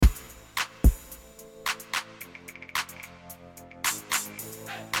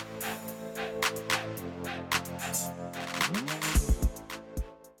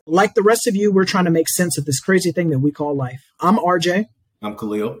Like the rest of you, we're trying to make sense of this crazy thing that we call life. I'm RJ. I'm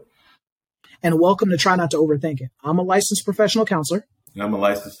Khalil. And welcome to Try Not to Overthink It. I'm a licensed professional counselor. And I'm a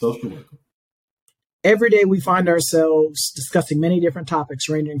licensed social worker. Every day we find ourselves discussing many different topics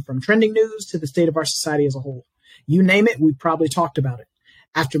ranging from trending news to the state of our society as a whole. You name it, we've probably talked about it.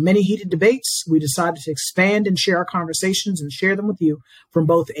 After many heated debates, we decided to expand and share our conversations and share them with you from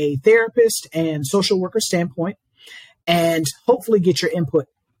both a therapist and social worker standpoint, and hopefully get your input.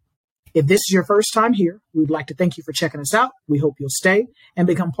 If this is your first time here, we'd like to thank you for checking us out. We hope you'll stay and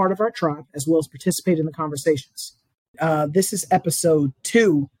become part of our tribe, as well as participate in the conversations. This is episode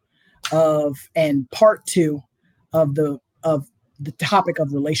 2 and part 2 of the topic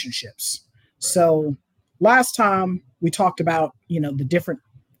of relationships. Right. So last time we talked about, the different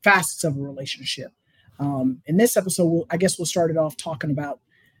facets of a relationship. In this episode, we'll start it off talking about,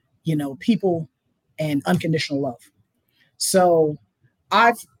 people and unconditional love. So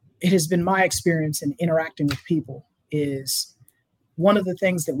it has been my experience in interacting with people is one of the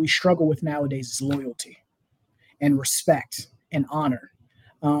things that we struggle with nowadays is loyalty and respect and honor.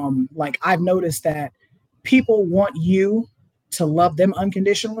 I've noticed that people want you to love them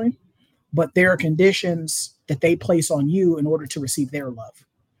unconditionally, but there are conditions that they place on you in order to receive their love.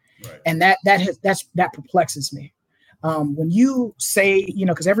 Right. And that perplexes me. When you say,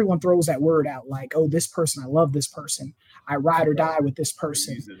 because everyone throws that word out like, oh, this person, I love this person. I ride or die with this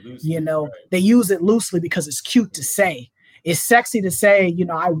person. They use it loosely because it's cute to say. It's sexy to say,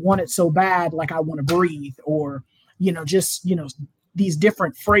 I want it so bad, like I want to breathe, or, these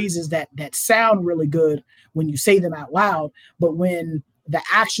different phrases that sound really good when you say them out loud. But when the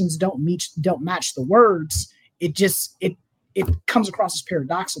actions don't match the words, it comes across as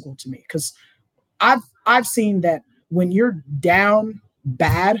paradoxical to me, because I've seen that when you're down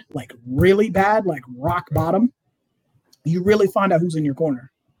bad, like really bad, like rock bottom, you really find out who's in your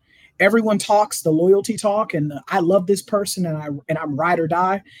corner. Everyone talks the loyalty talk and I love this person and I'm ride or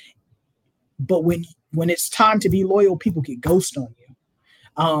die. But when it's time to be loyal, people get ghost on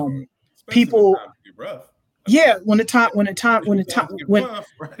you. People get rough. Yeah, when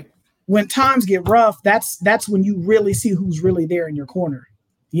times get rough, that's when you really see who's really there in your corner.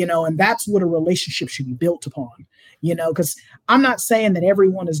 And that's what a relationship should be built upon, because I'm not saying that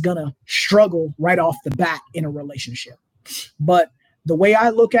everyone is going to struggle right off the bat in a relationship. But the way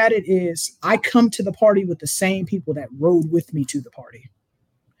I look at it is I come to the party with the same people that rode with me to the party.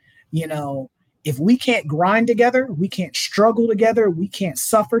 If we can't grind together, we can't struggle together, we can't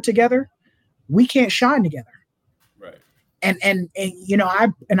suffer together, we can't shine together. Right. And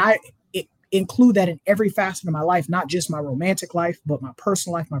I include that in every facet of my life, not just my romantic life, but my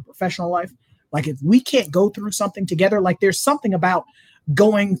personal life, my professional life. Like if we can't go through something together, like there's something about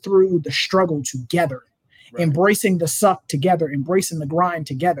going through the struggle together, right. Embracing the suck together, embracing the grind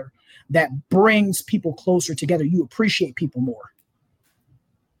together, that brings people closer together. You appreciate people more.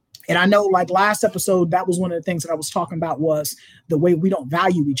 And I know like last episode, that was one of the things that I was talking about was the way we don't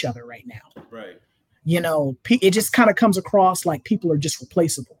value each other right now. Right. It just kind of comes across like people are just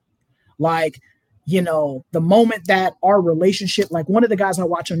replaceable. Like, the moment that our relationship, like one of the guys I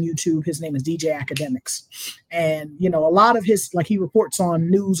watch on YouTube, his name is DJ Academics. And, a lot of his, like he reports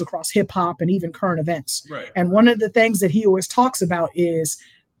on news across hip hop and even current events. Right. And one of the things that he always talks about is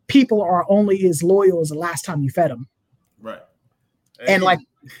people are only as loyal as the last time you fed them. Right. And like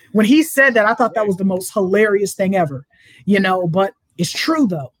when he said that, I thought that was the most hilarious thing ever, but it's true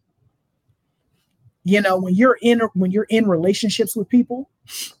though. When you're in relationships with people,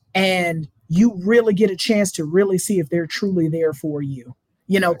 and you really get a chance to really see if they're truly there for you.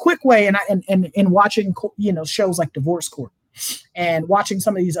 Quick way, and watching, shows like Divorce Court and watching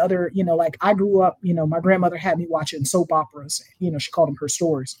some of these other, like I grew up, my grandmother had me watching soap operas, she called them her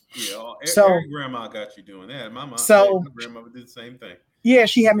stories. Yeah, every grandma got you doing that. My grandmother did the same thing. Yeah,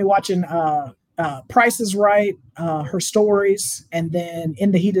 she had me watching Price is Right, her stories, and then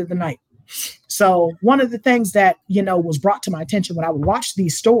In the Heat of the Night. So one of the things that, was brought to my attention when I would watch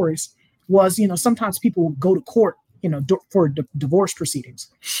these stories was, sometimes people would go to court, for divorce proceedings.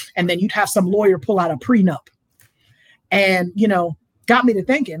 And then you'd have some lawyer pull out a prenup. And, got me to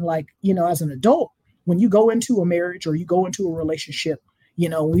thinking like, as an adult, when you go into a marriage or you go into a relationship,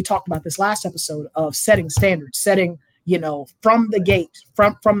 we talked about this last episode of setting standards, setting, from the gate,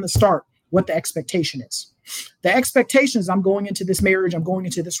 from the start, what the expectation is. The expectation is I'm going into this marriage, I'm going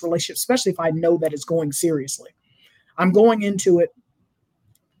into this relationship, especially if I know that it's going seriously. I'm going into it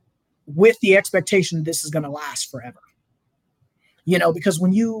with the expectation this is going to last forever. Because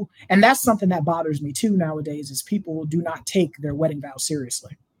and that's something that bothers me too nowadays is people do not take their wedding vows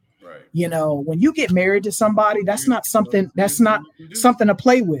seriously. Right. You know, when you get married to somebody, that's not something to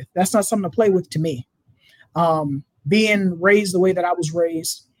play with. That's not something to play with to me. Being raised the way that I was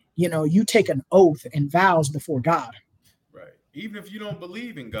raised, you know, you take an oath and vows before God. Right. Even if you don't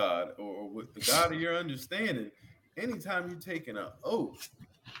believe in God or with the God of your understanding, anytime you're taking an oath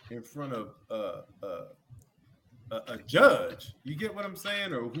in front of a judge, you get what I'm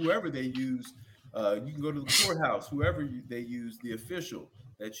saying, or whoever they use. You can go to the courthouse, whoever they use, the official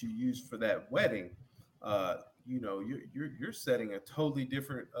that you use for that wedding. You know, you're setting a totally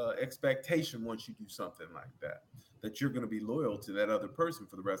different expectation once you do something like that. That you're going to be loyal to that other person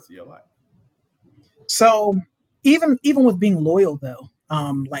for the rest of your life. So even with being loyal, though,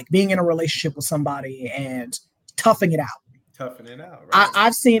 like being in a relationship with somebody and toughing it out. Right?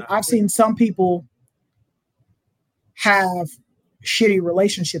 I've seen some people have shitty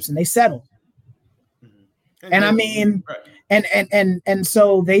relationships and they settle. Mm-hmm. And I mean, right. and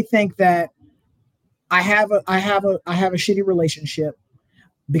so they think that I have a shitty relationship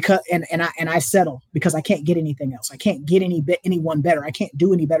because and I settle because I can't get anything else. I can't get anyone better. I can't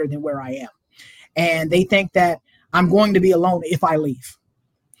do any better than where I am. And they think that I'm going to be alone if I leave.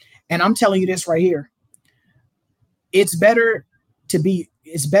 And I'm telling you this right here. It's better to be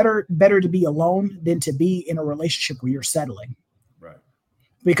alone than to be in a relationship where you're settling. Right.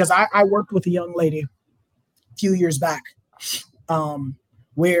 Because I worked with a young lady a few years back,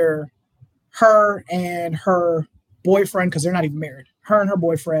 where her and her boyfriend, because they're not even married, her and her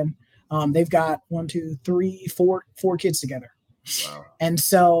boyfriend, they've got 4 kids together. Wow. And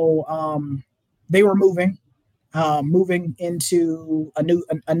so they were moving into a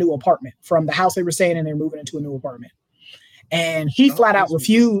new apartment from the house they were staying in. They're moving into a new apartment. And he flat out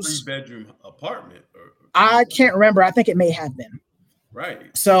refused. 3-bedroom apartment. I can't remember. I think it may have been.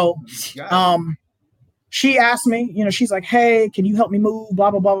 Right. So, she asked me, you know, she's like, "Hey, can you help me move?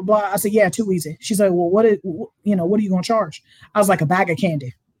 Blah, blah, blah, blah, blah." I said, "Yeah, too easy." She's like, "Well, what are you going to charge?" I was like, "A bag of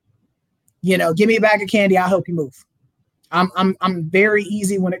candy. You know, give me a bag of candy. I'll help you move." I'm very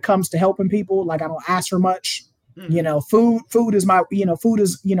easy when it comes to helping people. Like, I don't ask for much. Mm-hmm. You know, food is my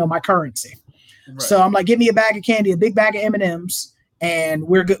my currency. Right. So I'm like, give me a bag of candy, a big bag of M&Ms, and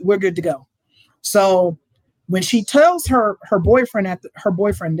we're good to go. So when she tells her boyfriend,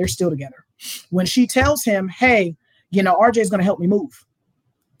 they're still together. When she tells him, "Hey, you know, RJ is going to help me move,"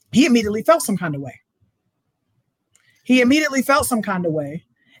 he immediately felt some kind of way.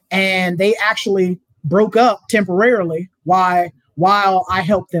 And they actually broke up temporarily while I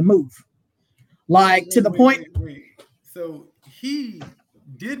helped them move. Like, to the point. Wait. So he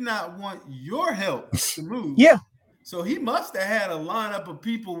did not want your help to move. Yeah. So he must have had a lineup of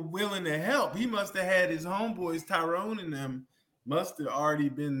people willing to help. He must have had his homeboys, Tyrone and them, must have already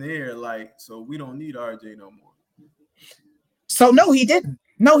been there. Like, so we don't need RJ no more. So no, he didn't.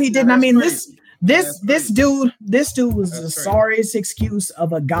 I mean, crazy. this dude was the sorriest excuse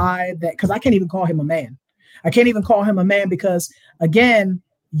of a guy that, because I can't even call him a man. I can't even call him a man because, again,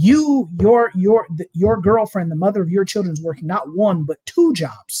 your girlfriend, the mother of your children, is working not 1 but 2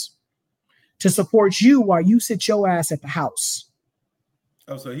 jobs to support you while you sit your ass at the house.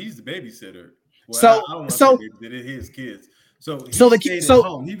 Oh, so he's the babysitter. Well, so I don't want to babysitter his kids. So he stayed at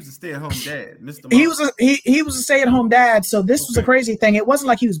home. He was a stay-at-home dad. Mr. Mom. He was a stay-at-home dad. So this was a crazy thing. It wasn't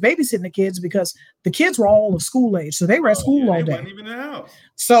like he was babysitting the kids because the kids were all of school age. So they were at school all day. They weren't even in the house.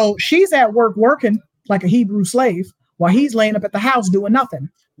 So she's at work working like a Hebrew slave while he's laying up at the house doing nothing.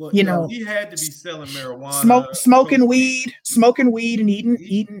 Well, he had to be selling marijuana, smoking weed, and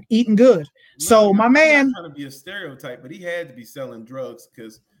eating good. So my man, I'm not trying to be a stereotype, but he had to be selling drugs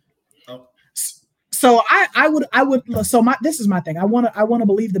because. So I would. So this is my thing. I want to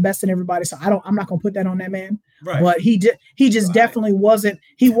believe the best in everybody. So I'm not gonna put that on that man. Right. But he just definitely wasn't.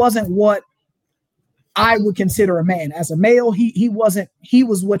 He wasn't what I would consider a man. As a male, he wasn't. He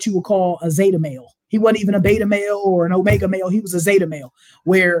was what you would call a zeta male. He wasn't even a beta male or an omega male. He was a zeta male,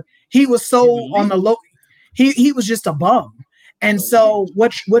 where he was so on the low. He was just a bum. And so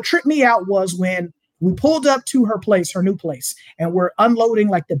what tripped me out was when we pulled up to her place, her new place, and we're unloading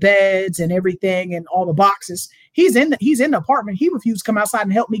like the beds and everything and all the boxes. He's in the apartment. He refused to come outside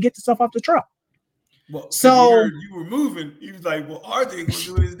and help me get the stuff off the truck. Well, so you were moving. He was like, "Well, RJ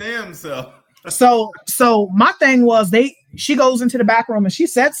gonna do his damn self." So my thing was she goes into the back room and she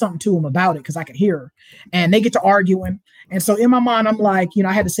said something to him about it because I could hear her, and they get to arguing. And so in my mind, I'm like,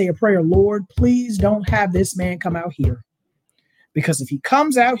 I had to say a prayer. Lord, please don't have this man come out here, because if he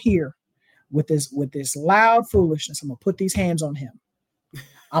comes out here with this loud foolishness, I'm gonna put these hands on him.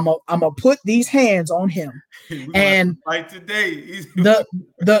 I'm gonna put these hands on him. And fight today.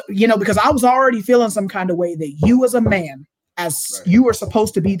 because I was already feeling some kind of way that you as a man as you are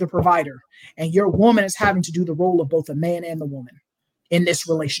supposed to be the provider, and your woman is having to do the role of both the man and the woman in this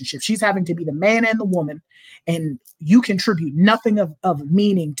relationship. She's having to be the man and the woman, and you contribute nothing of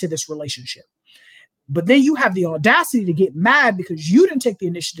meaning to this relationship. But then you have the audacity to get mad because you didn't take the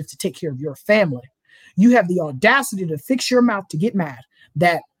initiative to take care of your family. You have the audacity to fix your mouth to get mad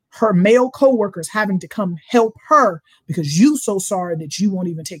that her male coworker is having to come help her because you so sorry that you won't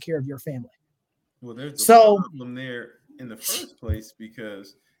even take care of your family. Well, there's a problem there in the first place,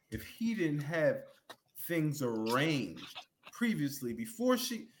 because if he didn't have things arranged previously before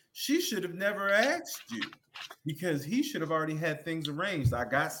she should have never asked you, because he should have already had things arranged. I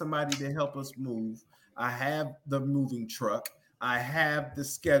got somebody to help us move. I have the moving truck. I have the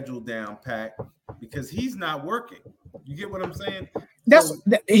schedule down pat, because he's not working. You get what I'm saying?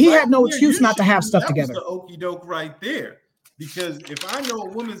 He had no excuse not to have stuff together. That was the okie doke right there. Because if I know a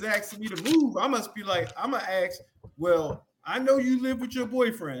woman's asking me to move, I must be like, I'm gonna ask, well, I know you live with your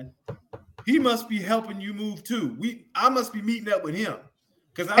boyfriend. He must be helping you move too. I must be meeting up with him,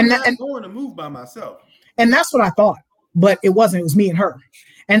 because I'm not going to move by myself. And that's what I thought, but it wasn't. It was me and her.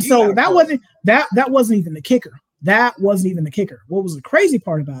 And so that wasn't even the kicker. That wasn't even the kicker. What was the crazy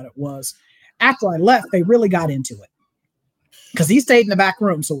part about it was after I left, they really got into it, because he stayed in the back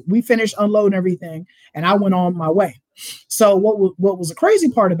room. So we finished unloading everything and I went on my way. So what was the crazy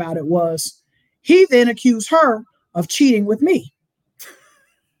part about it was he then accused her of cheating with me.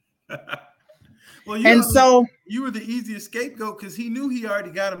 Well, you were the easiest scapegoat, because he knew he already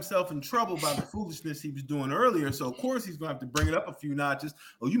got himself in trouble by the foolishness he was doing earlier. So of course he's gonna have to bring it up a few notches.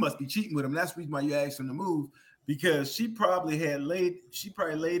 Oh, you must be cheating with him. That's the reason why you asked him to move, because she probably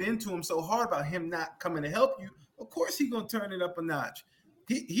laid into him so hard about him not coming to help you. Of course he's gonna turn it up a notch.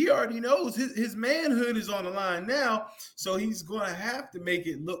 He already knows his manhood is on the line now, so he's gonna have to make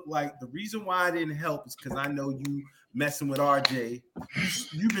it look like the reason why I didn't help is because I know you messing with RJ.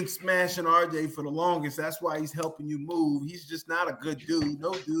 You've been smashing RJ for the longest. That's why he's helping you move. He's just not a good dude.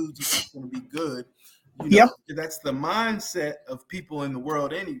 No dude's just going to be good. That's the mindset of people in the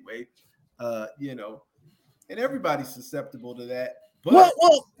world anyway. And everybody's susceptible to that. But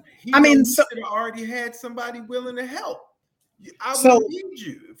he should have already had somebody willing to help. I would need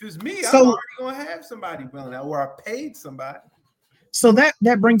you. If it's me, I'm already going to have somebody willing to, or I paid somebody. So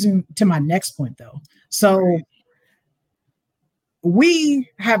that brings me to my next point, though. So we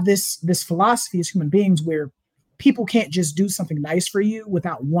have this philosophy as human beings where people can't just do something nice for you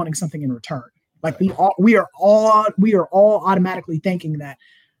without wanting something in return. Like we are all automatically thinking that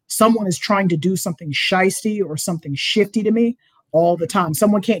someone is trying to do something shisty or something shifty to me all the time.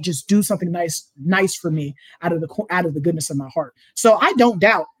 Someone can't just do something nice for me out of the goodness of my heart. So I don't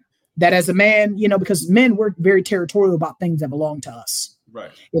doubt that as a man, because men, we're very territorial about things that belong to us.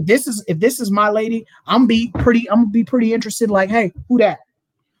 Right. If this is my lady, I'm gonna be pretty interested. Like, hey, who that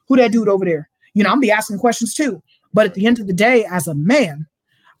dude over there? I'm gonna be asking questions too. But at the end of the day, as a man,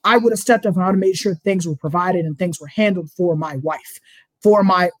 I would have stepped up and I would have made sure things were provided and things were handled for my wife, for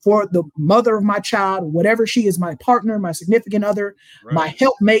the mother of my child, whatever she is, my partner, my significant other, my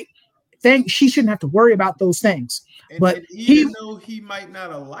helpmate. She shouldn't have to worry about those things. But even though he might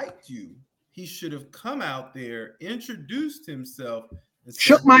not have liked you, he should have come out there, introduced himself, and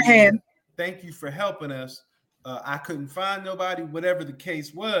shook my hand. Thank you for helping us. I couldn't find nobody, whatever the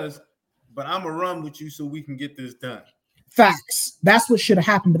case was, but I'm gonna run with you so we can get this done. Facts. That's what should have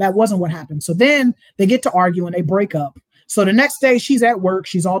happened, but that wasn't what happened. So then they get to argue and they break up. So the next day she's at work,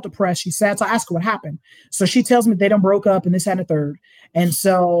 she's all depressed, she's sad. So I ask her what happened. So she tells me they done broke up and this and the third. And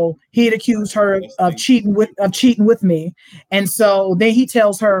so he had accused her of cheating with me. And so then he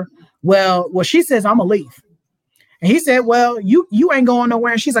tells her, well, she says, I'm gonna leave. And he said, well, you ain't going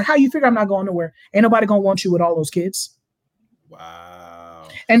nowhere. And she's like, how you figure I'm not going nowhere? Ain't nobody gonna want you with all those kids. Wow.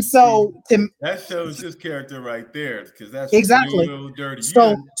 And so that shows his character right there, because that's exactly real dirty.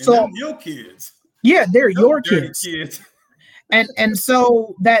 So your kids. Yeah, they're your kids. And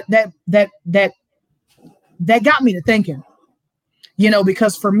so that got me to thinking,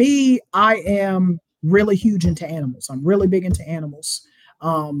 because for me, I am really huge into animals. I'm really big into animals.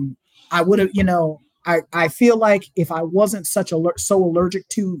 I would have, I feel like if I wasn't so allergic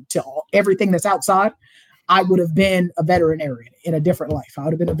to everything that's outside, I would have been a veterinarian in a different life. I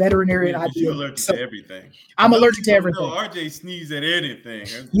would have been a veterinarian. You're allergic to everything. I'm allergic to everything. RJ sneezes at anything.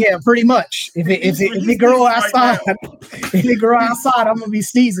 Yeah, pretty much. If it grow outside, I'm gonna be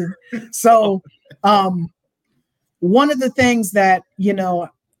sneezing. So, one of the things that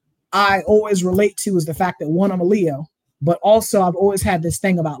I always relate to is the fact that one, I'm a Leo, but also I've always had this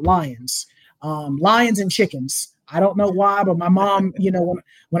thing about lions and chickens. I don't know why, but my mom,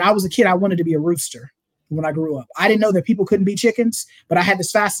 when I was a kid, I wanted to be a rooster. when I grew up. I didn't know that people couldn't be chickens, but I had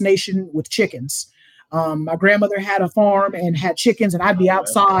this fascination with chickens. My grandmother had a farm and had chickens, and I'd be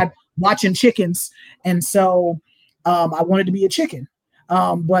outside watching chickens. And so I wanted to be a chicken.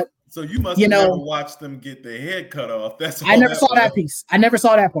 But so you must have never watched them get their head cut off. I never saw that piece. I never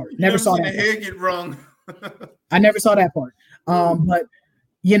saw that part. Never saw that. The head get wrung. I never saw that part. But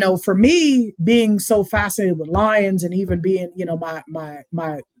for me, being so fascinated with lions, and even being,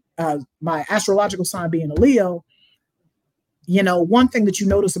 my astrological sign being a Leo, one thing that you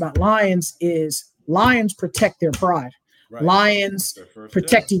notice about lions is lions protect their pride. Right. Lions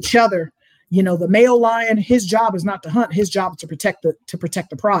protect each other. The male lion, his job is not to hunt. His job is to protect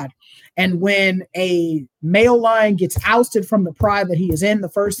the pride. And when a male lion gets ousted from the pride that he is in, the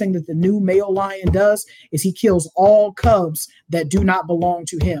first thing that the new male lion does is he kills all cubs that do not belong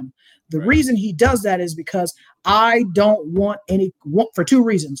to him. The reason he does that is because I don't want for two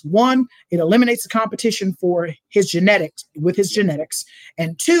reasons. One, it eliminates the competition for his genetics.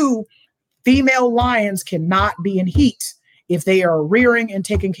 And two, female lions cannot be in heat if they are rearing and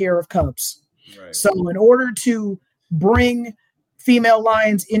taking care of cubs. Right. So in order to bring female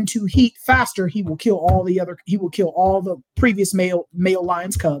lions into heat faster, he will kill all the previous male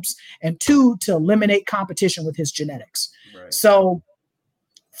lions cubs. And two, to eliminate competition with his genetics. Right. So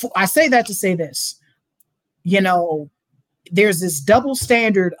I say that to say this, there's this double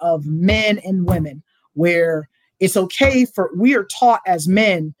standard of men and women where it's okay we are taught as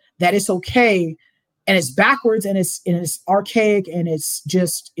men that it's okay, and it's backwards, and it's archaic, and it's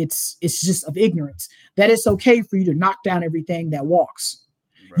just of ignorance, that it's okay for you to knock down everything that walks.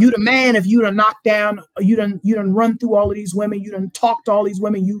 Right. You the man, if you done knock down, you done run through all of these women, you done talk to all these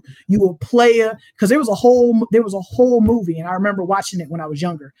women, you will play because there was a whole movie, and I remember watching it when I was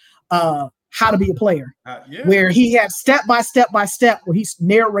younger, How to Be a Player, where he had step by step where he's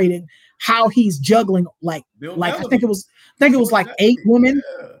narrating how he's juggling I think it was like 8 women.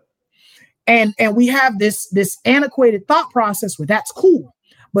 Yeah. And we have this antiquated thought process where that's cool.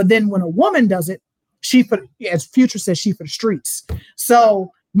 But then when a woman does it, as Future says, she for the streets.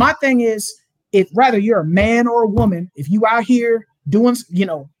 So my thing is, if whether you're a man or a woman, if you out here doing,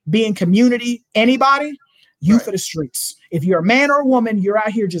 being community, anybody, you for the streets. If you're a man or a woman, you're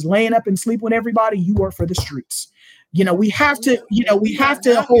out here just laying up and sleeping with everybody, you are for the streets. We have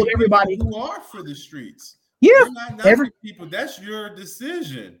to hold everybody who are for the streets. Yeah. Every people, that's your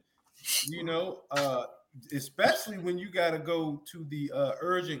decision. Especially when you got to go to the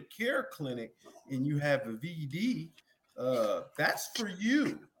urgent care clinic and you have a VD, that's for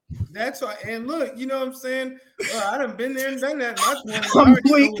you. That's all. And look, you know what I'm saying? I done been there and done that. And I already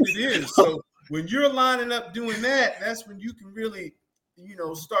know what it is. So when you're lining up doing that, that's when you can really,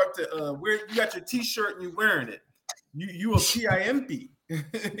 start to wear. You got your T-shirt and you're wearing it. You a PIMP.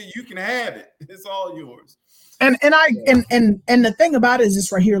 You can have it. It's all yours. And the thing about it is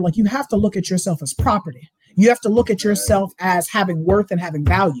this right here, like, you have to look at yourself as property. You have to look at yourself as having worth and having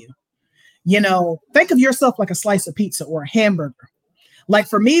value. Think of yourself like a slice of pizza or a hamburger. Like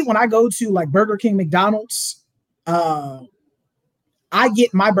for me, when I go to like Burger King, McDonald's, I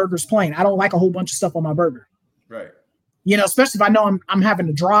get my burgers plain. I don't like a whole bunch of stuff on my burger. Right. Especially if I know I'm having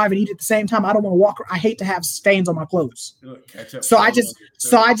to drive and eat at the same time. I don't want to walk. I hate to have stains on my clothes. So I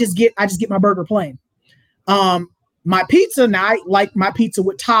just get my burger plain. My pizza now, I like my pizza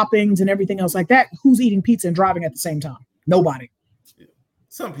with toppings and everything else like that. Who's eating pizza and driving at the same time? Nobody. Yeah.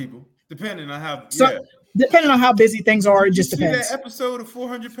 Some people, depending on how. Depending on how busy things are, it just depends. See that episode of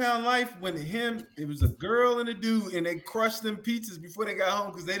 400 Pound Life when it was a girl and a dude, and they crushed them pizzas before they got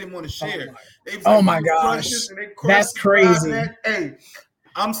home because they didn't want to share. Oh my gosh, that's crazy. Hey,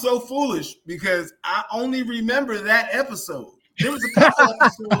 I'm so foolish because I only remember that episode. There was a couple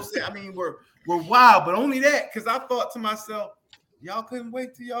episodes that were wild, but only that because I thought to myself, y'all couldn't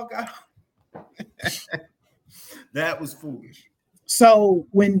wait till y'all got home. That was foolish. So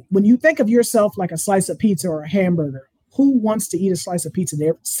when you think of yourself like a slice of pizza or a hamburger, who wants to eat a slice of pizza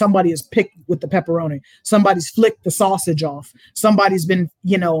there? Somebody has picked with the pepperoni. Somebody's flicked the sausage off. Somebody's been,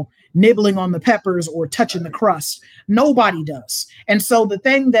 nibbling on the peppers or touching the crust. Nobody does. And so the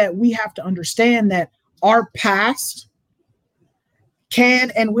thing that we have to understand that our past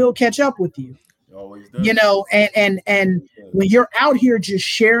can and will catch up with you. Always does. And when you're out here just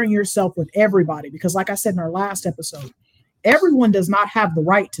sharing yourself with everybody, because like I said in our last episode, everyone does not have the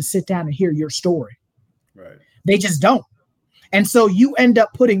right to sit down and hear your story. Right. They just don't. And so you end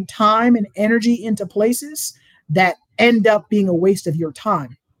up putting time and energy into places that end up being a waste of your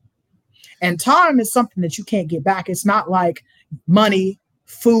time. And time is something that you can't get back. It's not like money,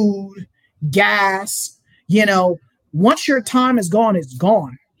 food, gas, once your time is gone, it's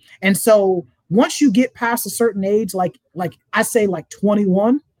gone. And so once you get past a certain age, like I say, like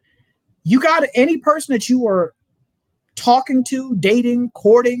 21, you got any person that you are talking to, dating,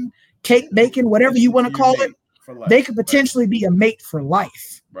 courting, cake baking, whatever you want to call it, they could potentially be a mate for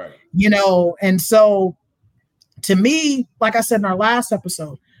life. Right. You know, and so to me, like I said in our last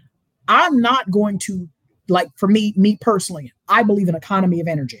episode, I'm not going to, like, for me personally, I believe in economy of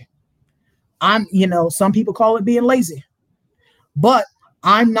energy. Some people call it being lazy, but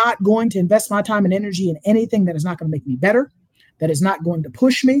I'm not going to invest my time and energy in anything that is not going to make me better, that is not going to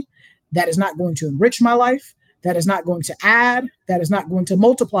push me, that is not going to enrich my life, that is not going to add, that is not going to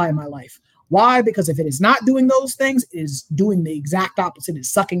multiply my life. Why? Because if it is not doing those things, it is doing the exact opposite.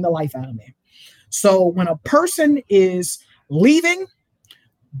 It's sucking the life out of me. So when a person is leaving,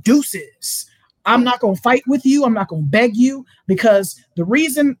 deuces. I'm not going to fight with you. I'm not going to beg you, because the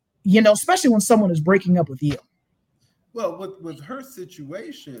reason, especially when someone is breaking up with you. Well, with her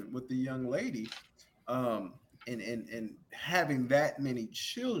situation with the young lady, and having that many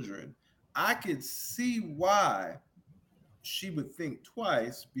children, I could see why she would think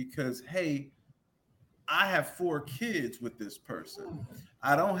twice, because, hey, I have 4 kids with this person.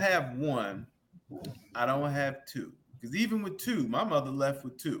 I don't have 1. I don't have 2. Because even with 2, my mother left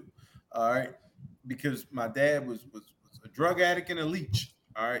with 2. All right. Because my dad was a drug addict and a leech.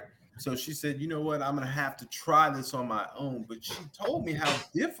 All right. So she said, you know what? I'm going to have to try this on my own. But she told me how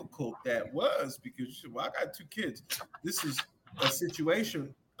difficult that was, because she said, well, I got 2 kids. This is a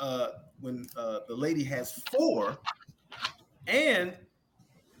situation when the lady has 4, and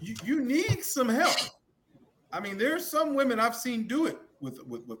you need some help. I mean, there's some women I've seen do it with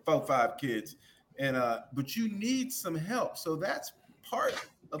 4, 5 kids, and but you need some help. So that's part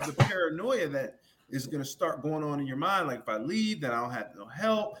of the paranoia that is going to start going on in your mind. Like, if I leave, then I don't have no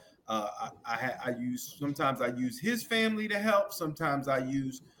help. Sometimes I use his family to help. Sometimes I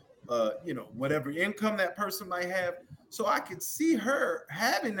use, whatever income that person might have. So I could see her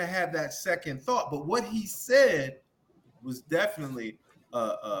having to have that second thought. But what he said was definitely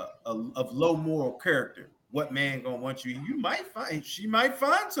of low moral character. What man gonna want you? She might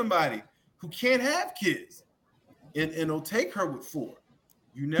find somebody who can't have kids, and it'll take her with 4.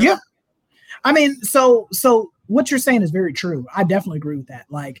 You know? Yeah. I mean, so what you're saying is very true. I definitely agree with that.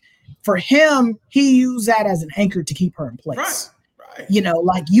 Like, for him, he used that as an anchor to keep her in place. Right.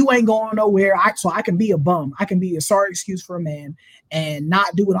 Like, you ain't going nowhere. So I can be a bum. I can be a sorry excuse for a man and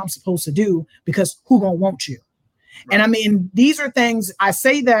not do what I'm supposed to do, because who gonna want you? Right. And I mean, these are things I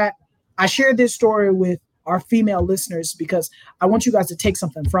say that I share this story with our female listeners, because I want you guys to take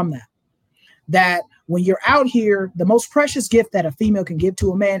something from that when you're out here, the most precious gift that a female can give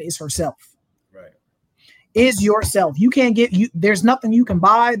to a man is herself. Right. Is yourself. You can't there's nothing you can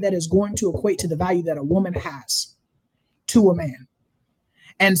buy that is going to equate to the value that a woman has to a man.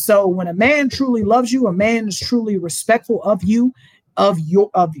 And so when a man truly loves you, a man is truly respectful of you, of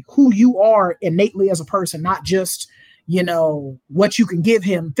who you are innately as a person, not just, what you can give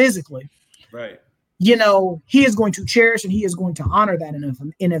him physically. Right. He is going to cherish and he is going to honor that.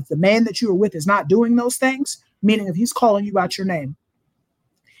 And if the man that you are with is not doing those things, meaning if he's calling you out your name,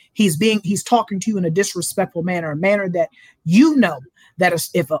 he's talking to you in a disrespectful manner, a manner that that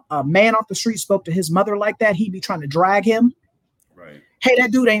if a man off the street spoke to his mother like that, he'd be trying to drag him. Right. Hey,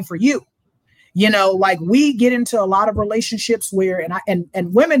 that dude ain't for you. Like, we get into a lot of relationships where,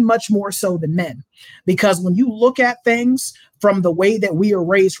 and women much more so than men, because when you look at things from the way that we are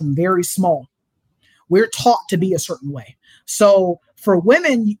raised from very small, we're taught to be a certain way. So for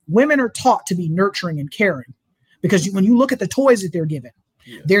women are taught to be nurturing and caring, because when you look at the toys that they're given,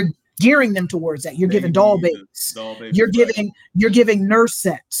 they're gearing them towards that. You're giving doll babies. You're giving nurse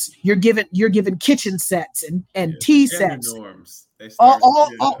sets. You're giving kitchen sets and tea sets. Norms.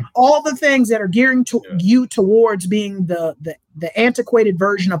 All the things that are gearing you towards being the antiquated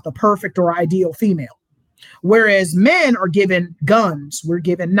version of the perfect or ideal female. Whereas men are given guns, we're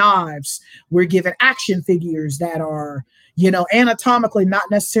given knives, we're given action figures that are, anatomically not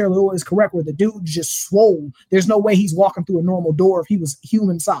necessarily always correct, where the dude just swole. There's no way he's walking through a normal door if he was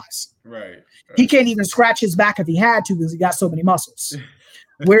human size. Right. He can't even scratch his back if he had to, because he got so many muscles.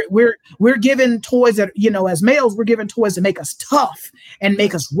 We're given toys that, as males, we're given toys that make us tough and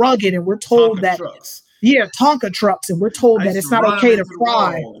make us rugged. And we're told Tonka that, trucks. Tonka trucks. And we're told that it's not okay to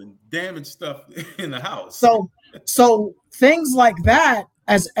cry. Damage stuff in the house. So things like that,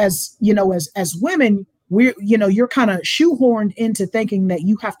 as women, you're kind of shoehorned into thinking that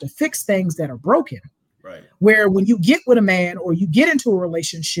you have to fix things that are broken. Right. Where when you get with a man or you get into a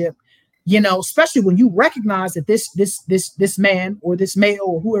relationship, especially when you recognize that this man or this male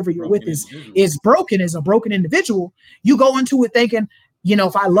or whoever you're with is broken, is a broken individual, you go into it thinking,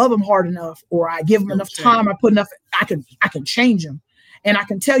 if I love him hard enough, or I give him He'll enough change. time, I put enough, I can change him. And I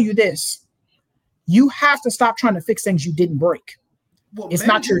can tell you this, you have to stop trying to fix things you didn't break. Well, It's men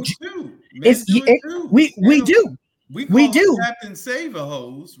not do your, it too. Men it's, do it too. we And do. we We call do. them Captain Save a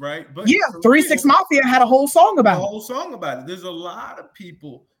Hose, right? But Yeah. for 3-6 real, Mafia had a whole song a about it. whole song about it. There's a lot of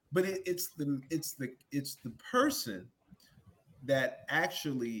people, but it's the person that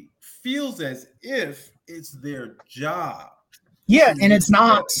actually feels as if it's their job. Yeah. to And make it's it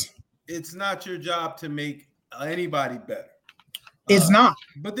not. better. It's not your job to make anybody better. It's not.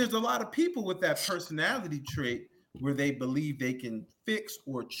 But there's a lot of people with that personality trait where they believe they can fix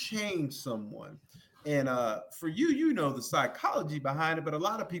or change someone. And for you, you know the psychology behind it, but a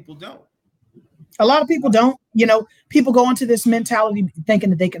lot of people don't. A lot of people don't. People go into this mentality thinking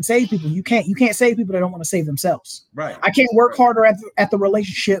that they can save people. You can't save people that don't want to save themselves. Right. I can't work harder at the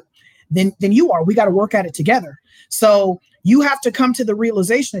relationship than you are. We got to work at it together. So you have to come to the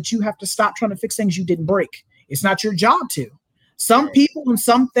realization that you have to stop trying to fix things you didn't break. It's not your job to. Some people and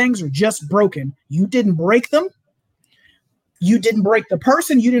some things are just broken. You didn't break them. You didn't break the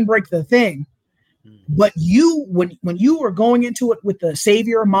person. You didn't break the thing. But when you are going into it with the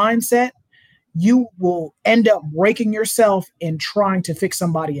savior mindset, you will end up breaking yourself in trying to fix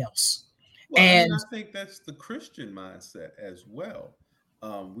somebody else. Well, And I think that's the Christian mindset as well.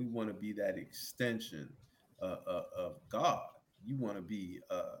 We want to be that extension of God. You want to be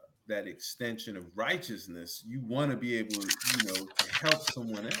that extension of righteousness. You want to be able, to help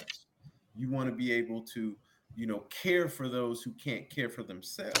someone else. You want to be able to, care for those who can't care for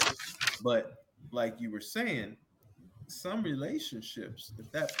themselves. But like you were saying, some relationships,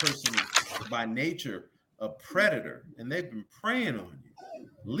 if that person is by nature a predator and they've been preying on you,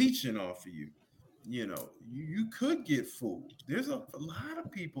 leeching off of you, you could get fooled. There's a lot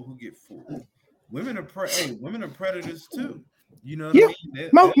of people who get fooled. Women are predators too. You know what I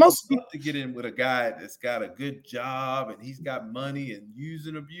mean? most love to get in with a guy that's got a good job and he's got money and use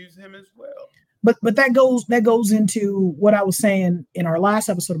and abuse him as well. But that goes into what I was saying in our last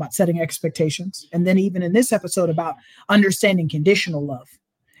episode about setting expectations, and then even in this episode about understanding conditional love.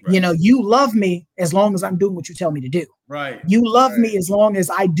 Right. You love me as long as I'm doing what you tell me to do. Right. You love me as long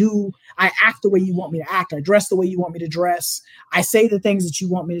as I act the way you want me to act. I dress the way you want me to dress. I say the things that you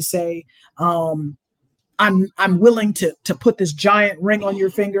want me to say. I'm willing to put this giant ring on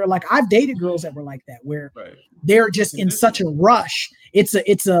your finger. Like, I've dated girls that were like that, where they're just in such a rush. It's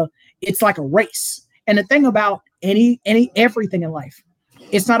like a race. And the thing about everything in life,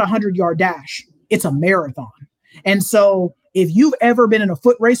 it's not a 100-yard dash. It's a marathon. And so if you've ever been in a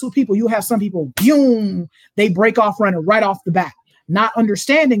foot race with people, you have some people, boom, they break off running right off the bat, not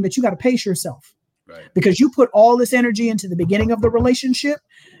understanding that you got to pace yourself. Right. Because you put all this energy into the beginning of the relationship,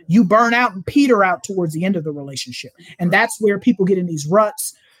 you burn out and peter out towards the end of the relationship. And that's where people get in these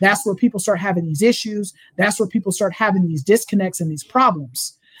ruts. That's where people start having these issues. That's where people start having these disconnects and these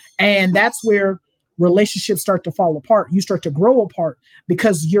problems. And that's where relationships start to fall apart. You start to grow apart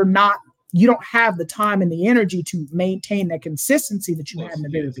because you don't have the time and the energy to maintain that consistency that you had in the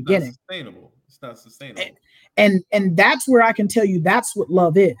very beginning. It's not sustainable. And that's where I can tell you that's what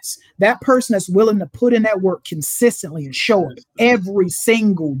love is. That person that's willing to put in that work consistently and show up every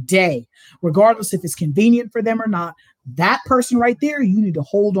single day, regardless if it's convenient for them or not. That person right there, you need to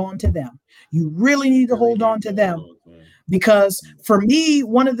hold on to them. You really need to hold on to them. Because for me,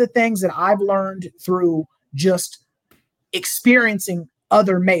 one of the things that I've learned through just experiencing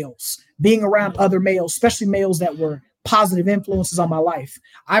other males, being around other males, especially males that were positive influences on my life,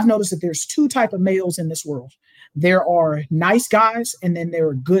 I've noticed that there's two types of males in this world. There are nice guys, and then there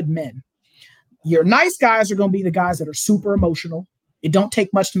are good men. Your nice guys are going to be the guys that are super emotional. It don't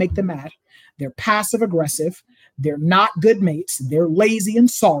take much to make them mad. They're passive aggressive. They're not good mates. They're lazy and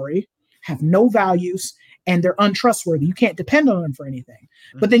sorry, have no values, and they're untrustworthy. You can't depend on them for anything.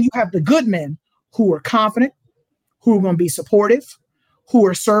 But then you have the good men who are confident, who are going to be supportive, who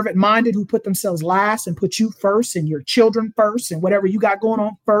are servant-minded, who put themselves last and put you first and your children first and whatever you got going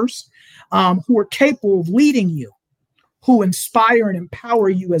on first, who are capable of leading you, who inspire and empower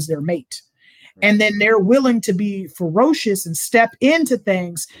you as their mate. And then they're willing to be ferocious and step into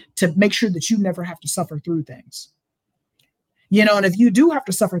things to make sure that you never have to suffer through things. And if you do have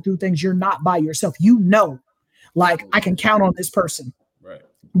to suffer through things, you're not by yourself. Like, I can count on this person. Right.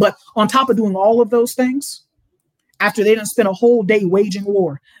 But on top of doing all of those things, after they done spent a whole day waging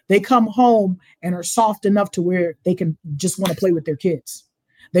war, they come home and are soft enough to where they can just want to play with their kids.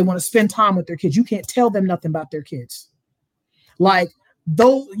 They want to spend time with their kids. You can't tell them nothing about their kids. Like,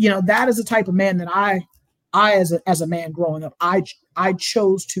 though, that is the type of man that I as a man growing up, I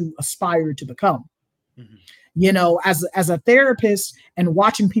chose to aspire to become. Mm-hmm. as a therapist and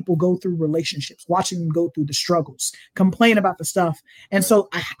watching people go through relationships, watching them go through the struggles, complain about the stuff. And so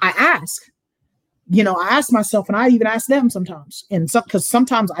I ask myself, and I even ask them sometimes, because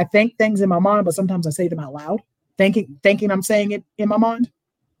sometimes I think things in my mind, but sometimes I say them out loud, thinking I'm saying it in my mind.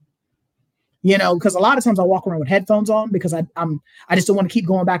 Because a lot of times I walk around with headphones on because I just don't want to keep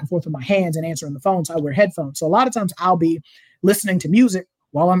going back and forth with my hands and answering the phone. So I wear headphones. So a lot of times I'll be listening to music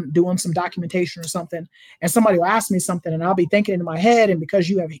while I'm doing some documentation or something, and somebody will ask me something, and I'll be thinking in my head. And because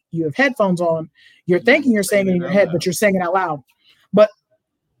you have headphones on, you're thinking you're saying it in your head, but you're saying it out loud. But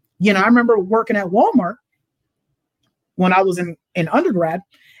I remember working at Walmart when I was in undergrad,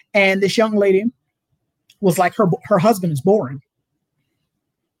 and this young lady was like, her husband is boring.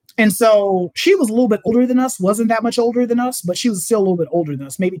 And so she was a little bit older than us, wasn't that much older than us, but she was still a little bit older than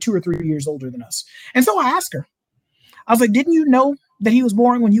us, maybe 2 or 3 years older than us. And so I asked her, I was like, didn't you know that he was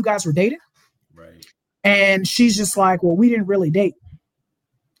boring when you guys were dating? Right. And she's just like, well, we didn't really date.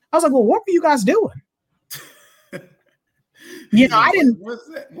 I was like, well, what were you guys doing? I didn't.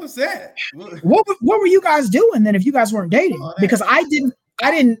 What's that? What were you guys doing then if you guys weren't dating? Because I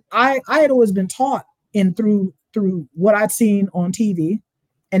had always been taught through what I'd seen on TV.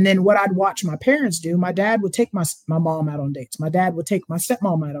 And then what I'd watch my parents do, my dad would take my mom out on dates. My dad would take my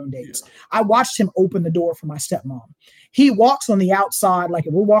stepmom out on dates. Yeah. I watched him open the door for my stepmom. He walks on the outside, like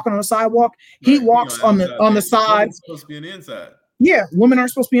if we're walking on a sidewalk, he walks on the side. It's supposed to be on the inside. Yeah, women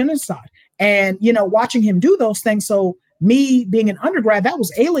aren't supposed to be on the inside. And, watching him do those things. So me being an undergrad, that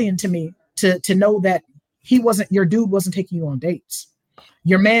was alien to me to know that your dude wasn't taking you on dates.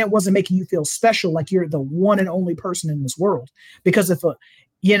 Your man wasn't making you feel special, like you're the one and only person in this world. Because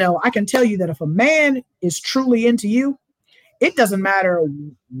I can tell you that if a man is truly into you, it doesn't matter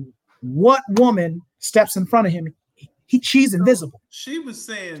what woman steps in front of him. She's invisible. She was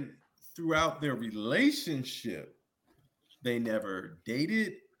saying throughout their relationship, they never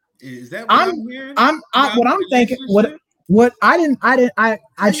dated. Is that what I'm hearing? What I'm thinking. What I didn't.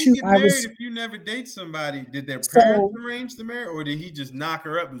 If you never date somebody, did their parents arrange the marriage, or did he just knock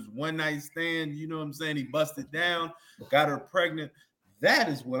her up? It was one night stand. You know what I'm saying? He busted down, got her pregnant. That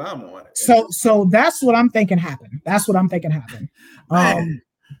is what I'm on. So that's what I'm thinking happened.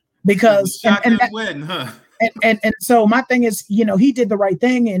 Because wedding, huh? And so my thing is, he did the right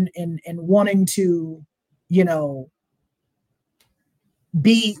thing in wanting to,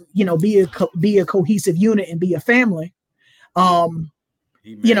 be a cohesive unit and be a family. I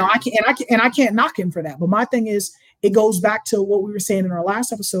can't knock him for that. But my thing is, it goes back to what we were saying in our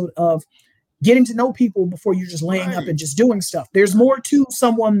last episode of getting to know people before you're just laying up and just doing stuff. There's more to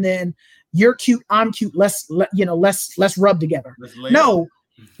someone than you're cute, I'm cute. Let's rub together.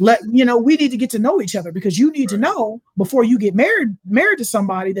 We need to get to know each other, because you need to know before you get married to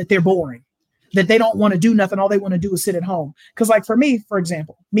somebody that they're boring, that they don't want to do nothing. All they want to do is sit at home. Because like for me, for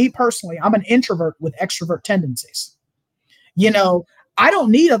example, me personally, I'm an introvert with extrovert tendencies. I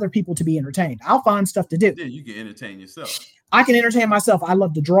don't need other people to be entertained. I'll find stuff to do. Yeah, you can entertain yourself. I can entertain myself. I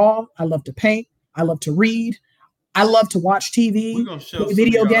love to draw. I love to paint. I love to read. I love to watch TV. We're gonna show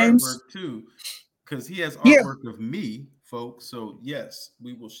video games artwork too, because he has artwork of me, folks. So yes,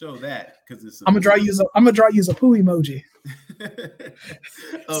 we will show that, because it's. I'm gonna draw you a poo emoji.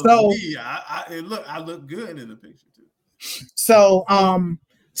 So me, I look good in the picture too.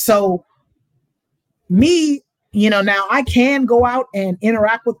 So me, now I can go out and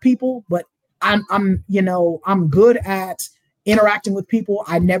interact with people, but I'm good at interacting with people.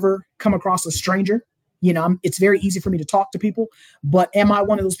 I never come across a stranger. It's very easy for me to talk to people, but am I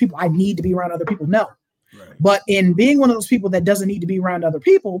one of those people I need to be around other people? No. Right. But in being one of those people that doesn't need to be around other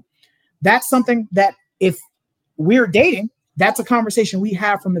people, that's something that if we're dating, that's a conversation we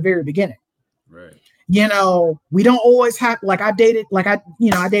have from the very beginning. Right. We don't always have, I dated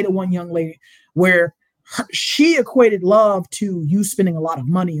one young lady where she equated love to you spending a lot of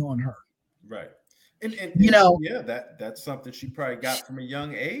money on her. Right. And that's something she probably got from a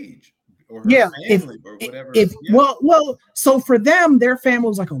young age, or her family, or whatever. Well, so for them, their family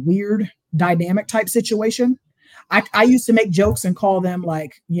was like a weird dynamic type situation. I used to make jokes and call them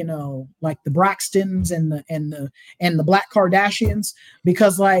like the Braxtons and the Black Kardashians,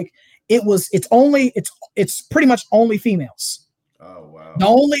 because it's pretty much only females. Oh wow.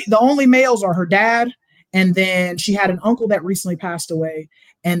 The only males are her dad, and then she had an uncle that recently passed away,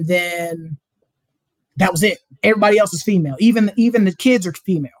 and then that was it. Everybody else is female. Even the kids are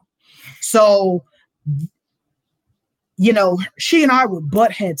female. So, she and I would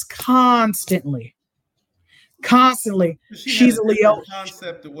butt heads constantly. She's a Leo.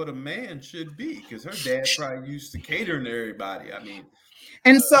 Concept of what a man should be, because her dad probably used to catering to everybody. I mean,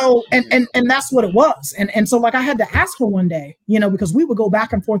 And so, and that's what it was. And so like I had to ask her one day, because we would go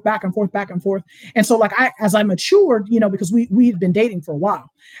back and forth, back and forth, back and forth. And so like as I matured, because we'd been dating for a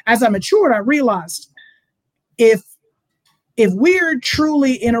while, as I matured, I realized if we're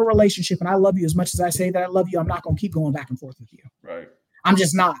truly in a relationship and I love you as much as I say that I love you, I'm not going to keep going back and forth with you. Right. I'm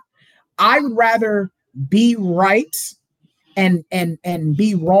just not. I would rather be right and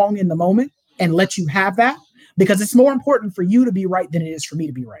be wrong in the moment and let you have that, because it's more important for you to be right than it is for me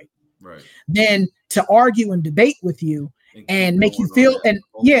to be right. Right. Than to argue and debate with you and make you feel and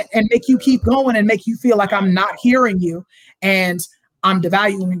make you keep going and make you feel like I'm not hearing you and I'm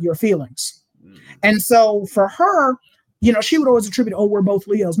devaluing your feelings. And so for her, she would always attribute, oh, we're both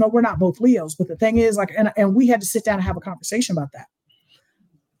Leos. No, we're not both Leos. But the thing is, like, and we had to sit down and have a conversation about that.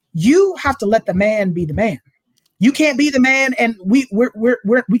 You have to let the man be the man. You can't be the man, and we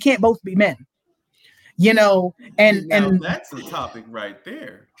can't both be men. And that's a topic right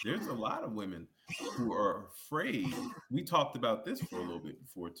there. There's a lot of women who are afraid. We talked about this for a little bit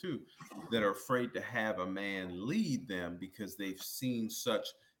before too, that are afraid to have a man lead them because they've seen such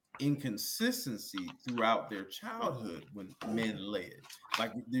inconsistency throughout their childhood when men led.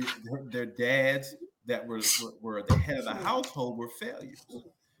 Like their dads that were the head of the household were failures.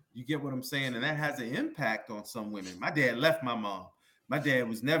 You get what I'm saying? And that has an impact on some women. My dad left my mom. My dad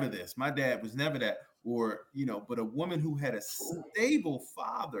was never this. My dad was never that. Or, but a woman who had a stable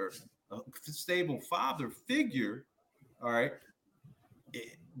father figure, all right,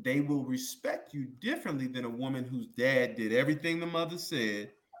 they will respect you differently than a woman whose dad did everything the mother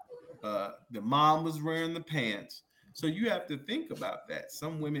said. The mom was wearing the pants. So you have to think about that.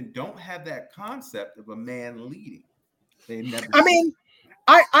 Some women don't have that concept of a man leading. They never. I mean,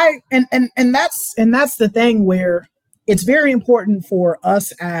 and that's the thing where it's very important for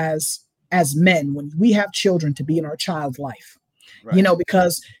us as men, when we have children, to be in our child's life, right.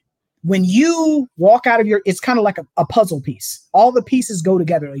 Because when you walk out of it's kind of like a puzzle piece. All the pieces go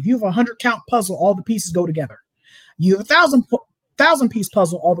together. If you have 100 count puzzle, all the pieces go together. You have 1,000 piece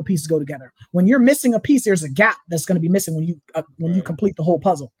puzzle, all the pieces go together. When you're missing a piece, there's a gap that's going to be missing when you complete the whole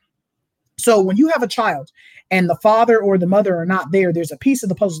puzzle. So when you have a child and the father or the mother are not there, there's a piece of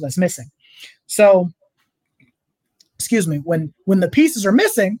the puzzle that's missing. So, excuse me, when the pieces are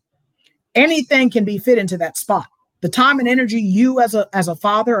missing, anything can be fit into that spot. The time and energy you as a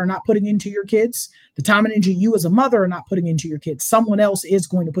father are not putting into your kids, the time and energy you as a mother are not putting into your kids, someone else is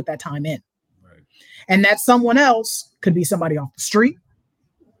going to put that time in. Right. And that someone else could be somebody off the street,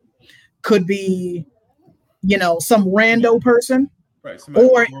 could be, some rando person. Right. Somebody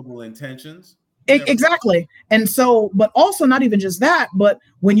with horrible intentions. Exactly. And so, but also not even just that, but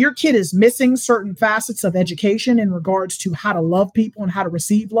when your kid is missing certain facets of education in regards to how to love people and how to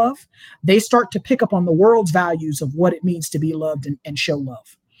receive love, they start to pick up on the world's values of what it means to be loved and show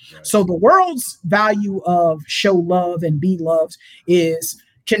love. Right. So the world's value of show love and be loved is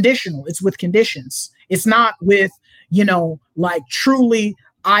conditional. It's with conditions. It's not with, like truly,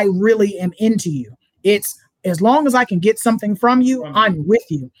 I really am into you. It's as long as I can get something from you, I'm with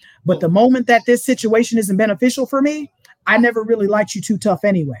you. But the moment that this situation isn't beneficial for me, I never really liked you too tough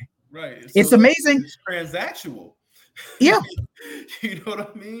anyway. Right. So it's amazing. It's transactional. Yeah. You know what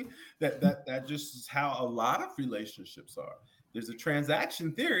I mean? That just is how a lot of relationships are. There's a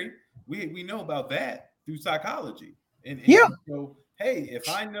transaction theory. We know about that through psychology. And so, hey, if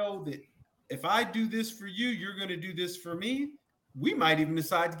I know that if I do this for you, you're going to do this for me, we might even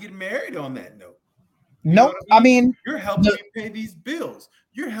decide to get married on that note. Nope. I mean, you're helping me pay these bills.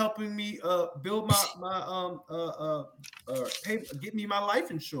 You're helping me build get me my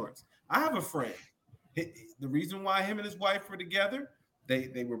life insurance. I have a friend. The reason why him and his wife were together,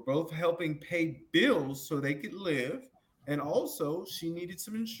 they were both helping pay bills so they could live, and also she needed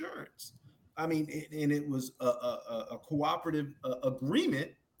some insurance. I mean, and it was a cooperative agreement,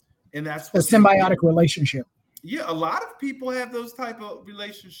 and that's a symbiotic relationship. Yeah, a lot of people have those type of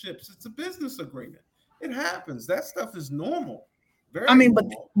relationships. It's a business agreement. It happens. That stuff is normal. Normal.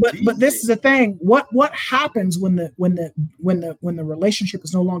 But this is the thing. What happens when the relationship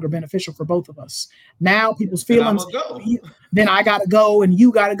is no longer beneficial for both of us? Now people's feelings. Then I gotta go, and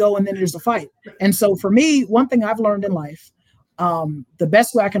you gotta go, and then there's a fight. And so for me, one thing I've learned in life, the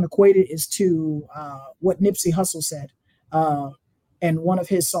best way I can equate it is to what Nipsey Hussle said, and one of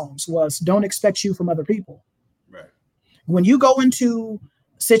his songs was, "Don't expect you from other people." Right. When you go into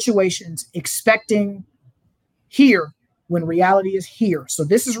situations expecting here when reality is here. So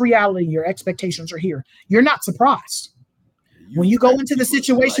this is reality. Your expectations are here. You're not surprised. When you go into the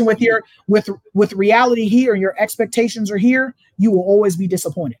situation with with reality here and your expectations are here, you will always be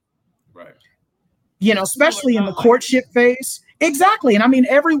disappointed. Right. Especially in the courtship phase. Exactly. And I mean,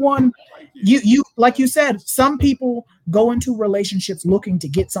 everyone, you like you said, some people go into relationships looking to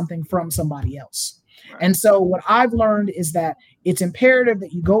get something from somebody else. Right. And so what I've learned is that it's imperative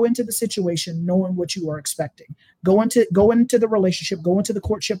that you go into the situation knowing what you are expecting. Go into the relationship, go into the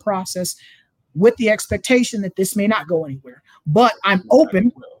courtship process with the expectation that this may not go anywhere. But I'm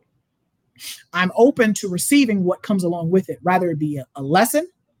open to receiving what comes along with it, rather it be a lesson,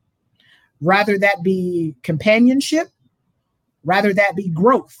 rather that be companionship, rather that be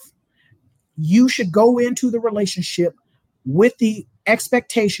growth. You should go into the relationship with the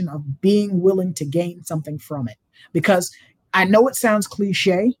expectation of being willing to gain something from it. Because I know it sounds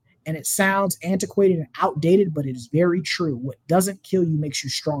cliche and it sounds antiquated and outdated, but it is very true. What doesn't kill you makes you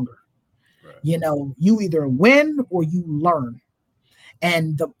stronger. Right. You know, you either win or you learn.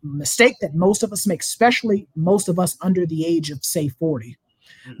 And the mistake that most of us make, especially most of us under the age of, say, 40,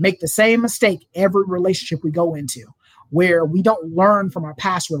 make the same mistake every relationship we go into, where we don't learn from our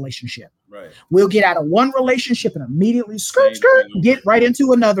past relationship. Right. We'll get out of one relationship and immediately get right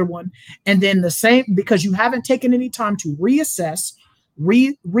into another one. And then the same, because you haven't taken any time to reassess,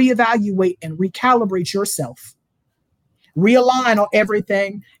 reevaluate, and recalibrate yourself. Realign on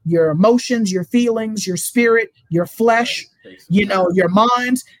everything, your emotions, your feelings, your spirit, your flesh, you know, your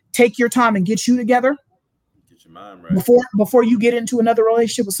mind. Take your time and get you together. Mind right. Before you get into another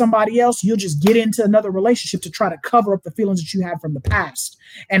relationship with somebody else, you'll just get into another relationship to try to cover up the feelings that you had from the past.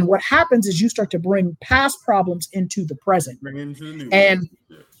 And what happens is you start to bring past problems into the present. Bring into the new and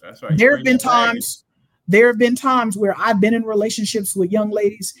that's right. There have been times where I've been in relationships with young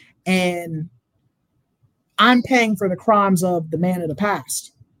ladies and I'm paying for the crimes of the man of the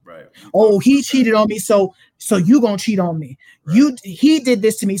past. Right. Oh, he cheated on me, so you gonna cheat on me. Right. He did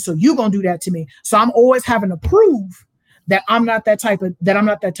this to me, so you gonna do that to me. So I'm always having to prove that I'm not that type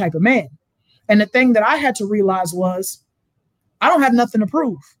of man. And the thing that I had to realize was I don't have nothing to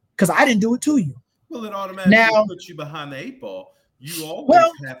prove because I didn't do it to you. Well, it automatically puts you behind the 8 ball. You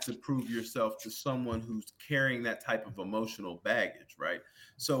always have to prove yourself to someone who's carrying that type of emotional baggage, right?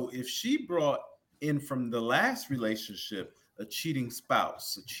 So if she brought in from the last relationship a cheating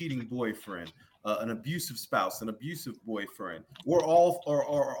spouse, a cheating boyfriend, an abusive spouse, an abusive boyfriend, or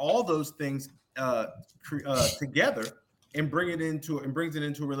all those things together, and brings it into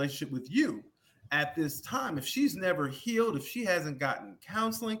a relationship with you. At this time, if she's never healed, if she hasn't gotten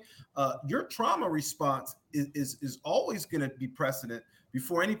counseling, your trauma response is always going to be precedent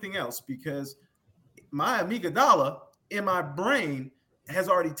before anything else, because my amygdala in my brain has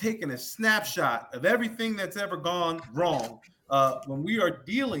already taken a snapshot of everything that's ever gone wrong. When we are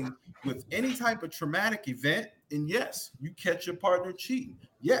dealing with any type of traumatic event, and yes, you catch your partner cheating.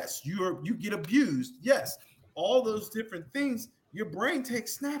 Yes, you get abused. Yes, all those different things, your brain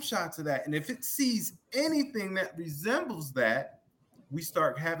takes snapshots of that. And if it sees anything that resembles that, we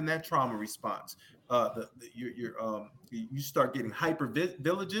start having that trauma response. You start getting hyper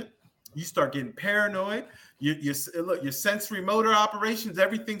vigilant. You start getting paranoid. Your sensory motor operations,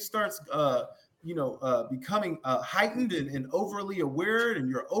 everything starts becoming heightened and overly aware, and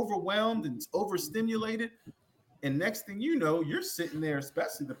you're overwhelmed and overstimulated. And next thing you know, you're sitting there,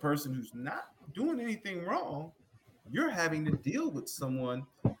 especially the person who's not doing anything wrong, you're having to deal with someone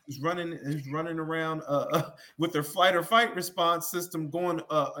who's running around with their flight or fight response system going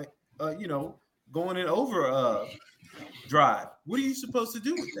in over drive. What are you supposed to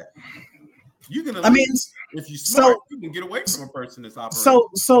do with that? You're gonna if you're smart, you can get away from a person that's operating.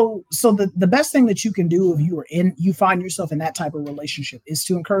 So the best thing that you can do if you find yourself in that type of relationship is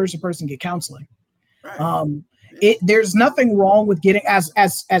to encourage the person to get counseling. Right. There's nothing wrong with getting, as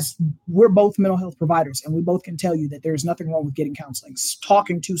we're both mental health providers, and we both can tell you that there's nothing wrong with getting counseling,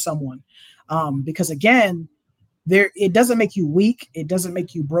 talking to someone, because again, it doesn't make you weak, it doesn't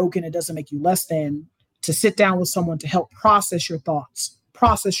make you broken, it doesn't make you less than to sit down with someone to help process your thoughts,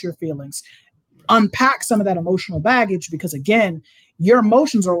 process your feelings, unpack some of that emotional baggage, because again, your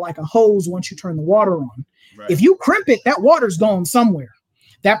emotions are like a hose once you turn the water on. Right. If you crimp it, that water's going somewhere.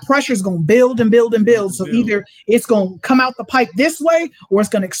 That pressure is going to build and build and build. So either it's going to come out the pipe this way, or it's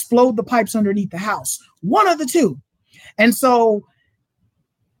going to explode the pipes underneath the house. One of the two. And so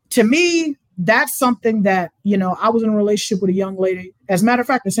to me, that's something that, I was in a relationship with a young lady. As a matter of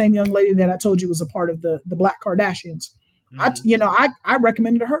fact, the same young lady that I told you was a part of the Black Kardashians. Mm-hmm. I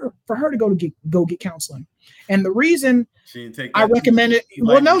recommended for her to go get counseling. And the reason she didn't take I recommended,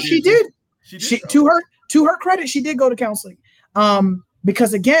 she did. To her credit, she did go to counseling.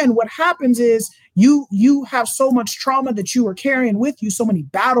 Because again, what happens is you have so much trauma that you are carrying with you, so many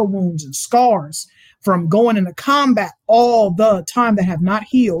battle wounds and scars from going into combat all the time that have not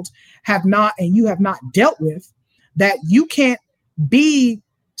healed, and you have not dealt with, that you can't be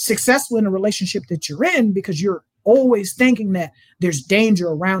successful in a relationship that you're in, because you're always thinking that there's danger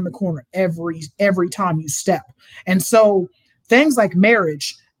around the corner every time you step. And so things like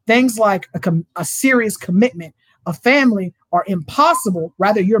marriage, things like a serious commitment, a family are impossible,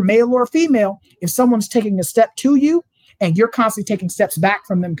 whether you're male or female, if someone's taking a step to you and you're constantly taking steps back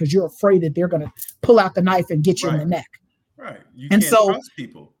from them because you're afraid that they're going to pull out the knife and get you in the neck. Right. You and can't so trust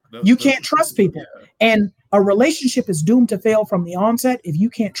people. You can't trust people. Yeah. And a relationship is doomed to fail from the onset if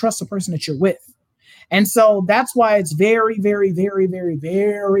you can't trust the person that you're with. And so that's why it's very, very, very, very,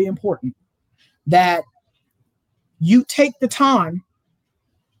 very important that you take the time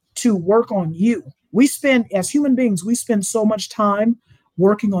to work on you. As human beings, we spend so much time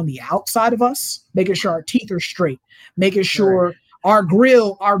working on the outside of us, making sure our teeth are straight, making sure our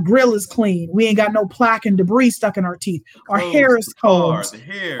grill is clean. We ain't got no plaque and debris stuck in our teeth. Our hair is combed.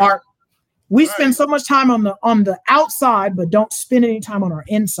 We spend so much time on the outside, but don't spend any time on our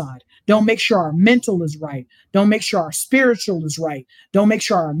inside. Don't make sure our mental is right. Don't make sure our spiritual is right. Don't make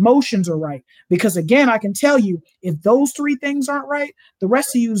sure our emotions are right. Because again, I can tell you, if those three things aren't right, the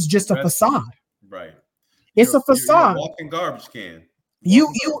rest of you is just a facade. Right. It's a facade. You're a walking garbage can.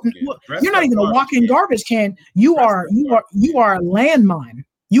 You're not even a walking garbage can. You are a landmine.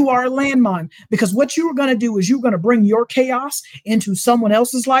 You are a landmine, because what you are going to do is you're going to bring your chaos into someone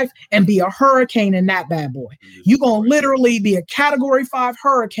else's life and be a hurricane in that bad boy. You're going to literally be a Category 5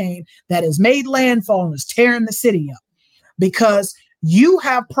 hurricane that has made landfall and is tearing the city up, because you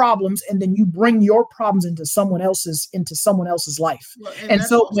have problems and then you bring your problems into someone else's life. Well, and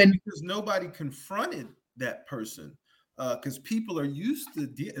so because nobody confronted that person. Because people are used to,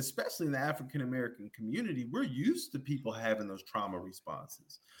 especially in the African-American community, we're used to people having those trauma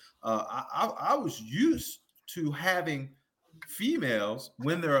responses. I was used to having females,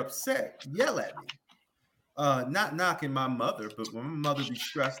 when they're upset, yell at me. Not knocking my mother, but when my mother be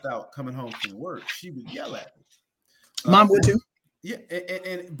stressed out coming home from work, she would yell at me. Mom would too. Yeah,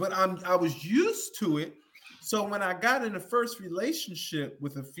 but I was used to it. So when I got in the first relationship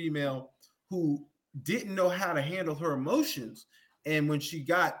with a female who didn't know how to handle her emotions, and when she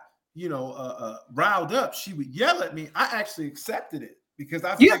got riled up, she would yell at me, I actually accepted it, because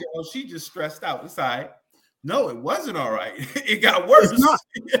I figured, oh, she just stressed out. It's all right. No, it wasn't all right. It got worse. It's not.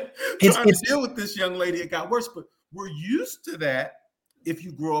 Trying to deal with this young lady, it got worse. But we're used to that if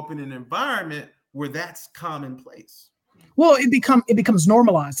you grow up in an environment where that's commonplace. Well, it becomes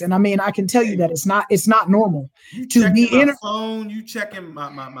normalized, and I mean, I can tell you that it's not normal to be in a phone. You checking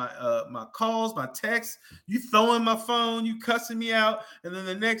my calls, my texts. You throwing my phone. You cussing me out, and then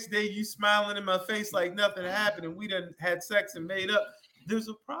the next day you smiling in my face like nothing happened, and we done had sex and made up. There's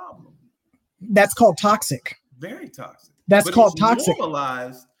a problem. That's called toxic. Very toxic. That's called toxic.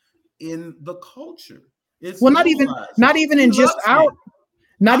 Normalized in the culture. It's not even in just our.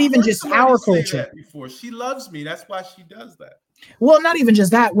 Not even just our culture. Before, she loves me. That's why she does that. Well, not even just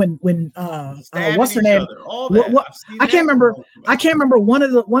that. When what's her name? I can't remember one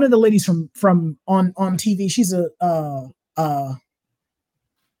of the ladies from on TV. She's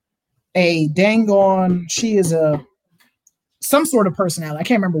she is some sort of personality. I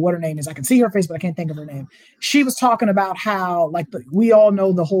can't remember what her name is. I can see her face, but I can't think of her name. She was talking about how, we all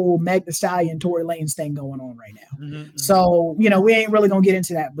know the whole Meg Thee Stallion, Tory Lanez thing going on right now. Mm-hmm. So, we ain't really going to get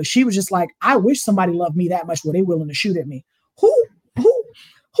into that. But she was just like, I wish somebody loved me that much where they willing to shoot at me. Who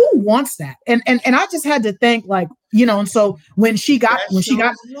wants that? And I just had to think, and so when she got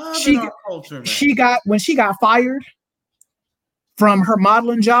fired from her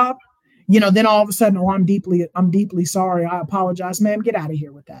modeling job, then all of a sudden, I'm deeply sorry. I apologize, ma'am. Get out of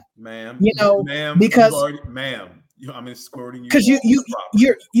here with that, ma'am. Ma'am, because I'm escorting you because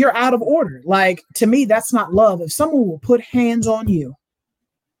you're out of order. Like, to me, that's not love. If someone will put hands on you,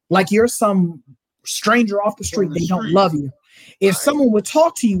 like you're some stranger off the street, they don't love you. If someone would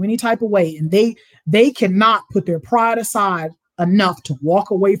talk to you any type of way, and they cannot put their pride aside enough to walk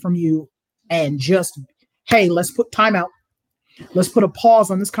away from you and just, hey, let's put time out. Let's put a pause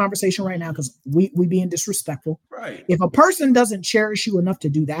on this conversation right now, because we being disrespectful. Right. If a person doesn't cherish you enough to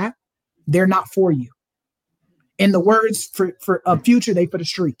do that, they're not for you. In the words for a future, they for the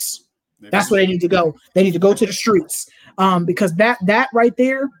streets. That's where they need to go. They need to go to the streets, because that right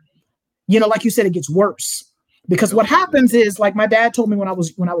there, like you said, it gets worse. Because what happens is, like my dad told me when I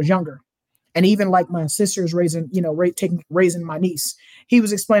was younger, and even like my sister's raising my niece, he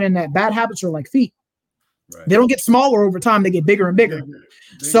was explaining that bad habits are like feet. Right. They don't get smaller over time. They get bigger and bigger.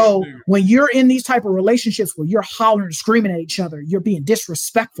 So when you're in these type of relationships where you're hollering and screaming at each other, you're being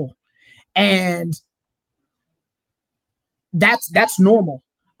disrespectful, and that's normal.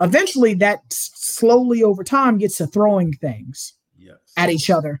 Eventually that slowly over time gets to throwing things. Yes. at each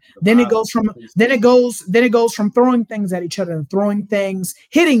other. Then it goes from throwing things at each other and throwing things,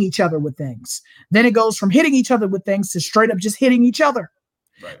 hitting each other with things. Then it goes from hitting each other with things to straight up just hitting each other.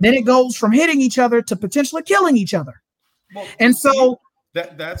 Right. Then it goes from hitting each other to potentially killing each other. Well, and so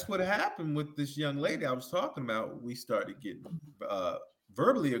that's what happened with this young lady I was talking about. We started getting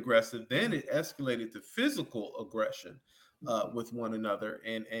verbally aggressive. Then it escalated to physical aggression with one another.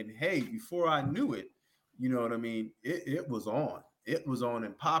 And hey, before I knew it, you know what I mean? It was on. It was on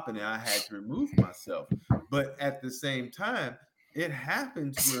and popping, and I had to remove myself. But at the same time, it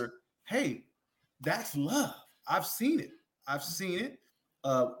happens where, hey, that's love. I've seen it.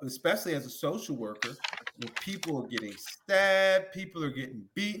 Especially as a social worker, when people are getting stabbed, people are getting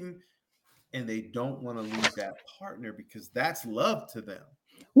beaten, and they don't want to lose that partner because that's love to them.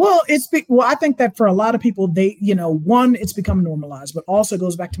 Well, I think that for a lot of people, they, one, it's become normalized, but also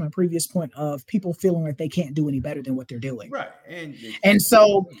goes back to my previous point of people feeling like they can't do any better than what they're doing. Right. And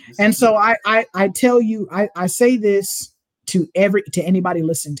so I tell you, I say this to anybody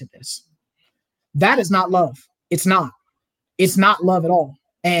listening to this. That is not love. It's not love at all.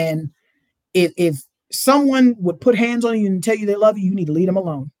 And if someone would put hands on you and tell you they love you, you need to leave them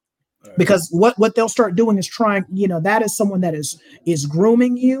alone. Right. Because what they'll start doing is trying, that is someone that is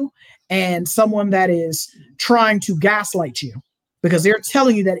grooming you and someone that is trying to gaslight you, because they're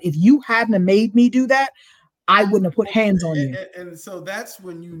telling you that if you hadn't made me do that, I wouldn't have put hands on you. And so that's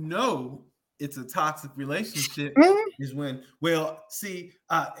when it's a toxic relationship, is when,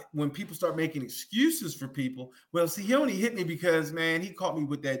 when people start making excuses for people. Well, see, he only hit me because, man, he caught me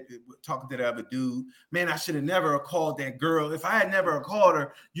with that, talking to that other dude. Man, I should have never called that girl. If I had never called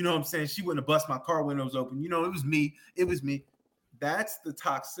her, you know what I'm saying, she wouldn't have bust my car windows open. It was me. That's the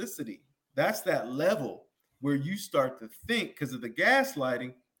toxicity. That's that level where you start to think, because of the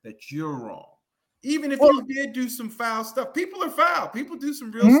gaslighting, that you're wrong. Even if you did do some foul stuff. People are foul. People do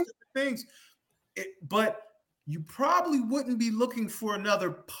some real stupid things. But you probably wouldn't be looking for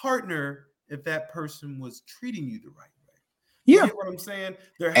another partner if that person was treating you the right way. You get what I'm saying?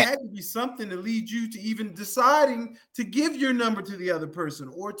 There had to be something to lead you to even deciding to give your number to the other person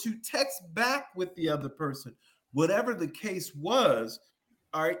or to text back with the other person. Whatever the case was,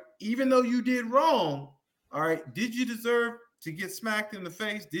 all right, even though you did wrong, all right, did you deserve to get smacked in the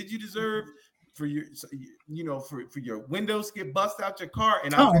face? Did you deserve for your, for your windows to get busted out your car?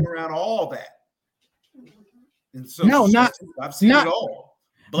 And I've been around all that. And so I've seen it all.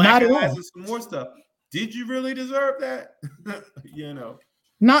 Black eyes and some more stuff. Did you really deserve that?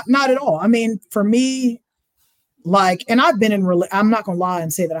 Not at all. I mean, for me, and I've been I'm not gonna lie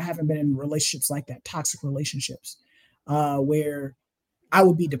and say that I haven't been in relationships like that, toxic relationships, where I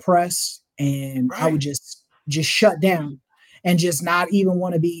would be depressed and I would just shut down and just not even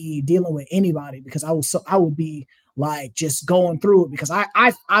want to be dealing with anybody, because I would be like just going through it, because I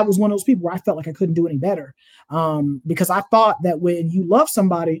was one of those people where I felt like I couldn't do any better, because I thought that when you love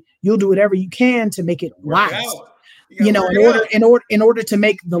somebody, you'll do whatever you can to make it last, in order to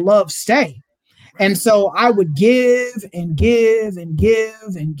make the love stay. And so I would give and give and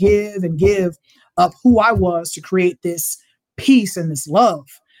give and give and give up who I was to create this peace and this love.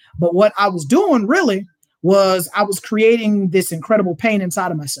 But what I was doing really was I was creating this incredible pain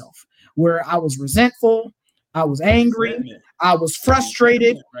inside of myself, where I was resentful, I was angry, I was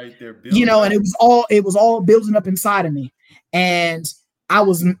frustrated, right there, and it was all building up inside of me. And I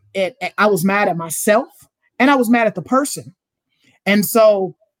was mad at myself, and I was mad at the person. And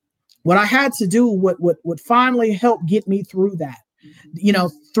so what I had to do, what finally helped get me through that,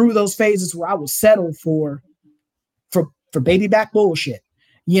 through those phases where I was settled for baby back bullshit,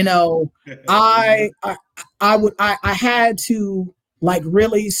 I had to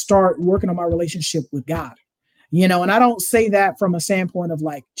really start working on my relationship with God. And I don't say that from a standpoint of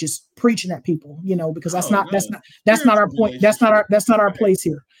just preaching at people, because that's not our point. That's not our place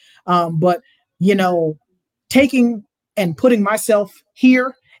here. But taking and putting myself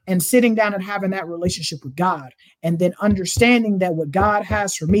here and sitting down and having that relationship with God, and then understanding that what God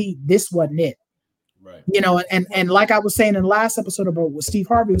has for me, this wasn't it. Right. And like I was saying in the last episode about what Steve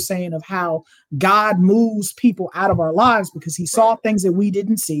Harvey was saying of how God moves people out of our lives because he saw things that we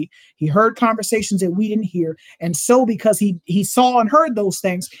didn't see. He heard conversations that we didn't hear. And so because he saw and heard those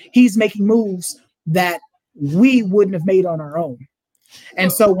things, he's making moves that we wouldn't have made on our own.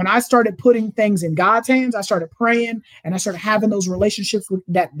 And so when I started putting things in God's hands, I started praying and I started having those relationships with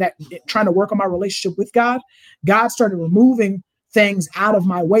that trying to work on my relationship with God. God started removing things out of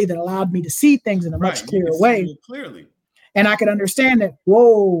my way that allowed me to see things in a much clearer way. Clearly. And I could understand that,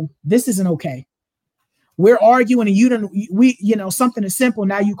 whoa, this isn't okay. We're arguing and something as simple.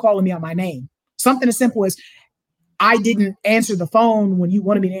 Now you calling me on my name. Something as simple as I didn't answer the phone when you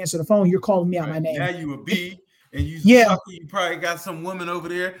wanted me to answer the phone. You're calling me out my name. Now you a B, and you probably got some woman over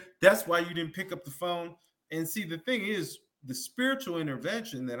there. That's why you didn't pick up the phone. And see, the thing is, the spiritual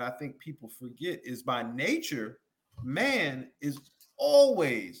intervention that I think people forget is by nature, man is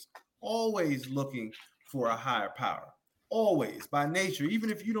always looking for a higher power. Always, by nature.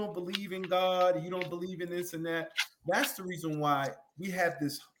 Even if you don't believe in God, you don't believe in this and that. That's the reason why we have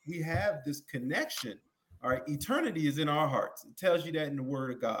this connection. All right, eternity is in our hearts. It tells you that in the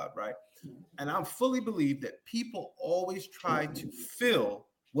Word of God, right? And I fully believe that people always try to fill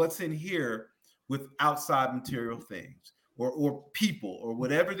what's in here with outside material things or people or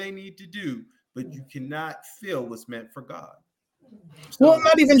whatever they need to do, but you cannot fill what's meant for God. So, well,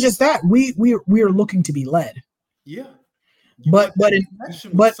 not even just that. We are looking to be led. Yeah. But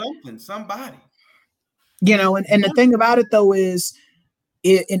somebody. You know, and the thing about it though is,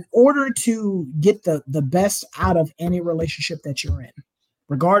 in order to get the best out of any relationship that you're in,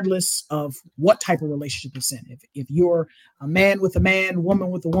 regardless of what type of relationship it's in, if you're a man with a man, woman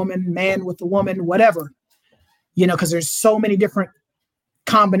with a woman, man with a woman, whatever, you know, because there's so many different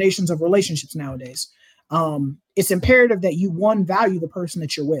combinations of relationships nowadays. It's imperative that you value the person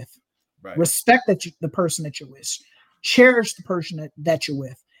that you're with, right. Respect the person that you're with, cherish the person that you're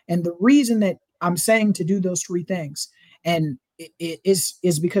with. And the reason that I'm saying to do those three things, and it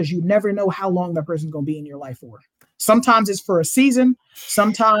is because you never know how long that person's going to be in your life for. Sometimes it's for a season,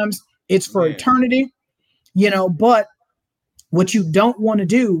 sometimes it's for eternity, you know, but what you don't want to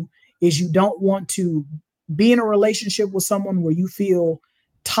do is you don't want to be in a relationship with someone where you feel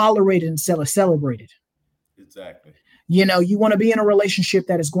tolerated instead of celebrated. Exactly. You know, you want to be in a relationship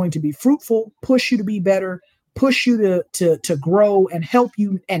that is going to be fruitful, push you to be better, push you to grow and help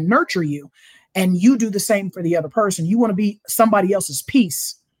you and nurture you. And you do the same for the other person. You want to be somebody else's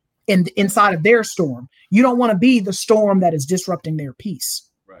peace inside of their storm. You don't want to be the storm that is disrupting their peace.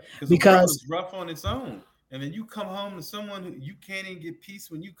 Right. Because it's rough on its own. And then you come home to someone who you can't even get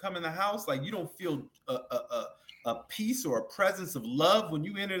peace when you come in the house. Like you don't feel a peace or a presence of love when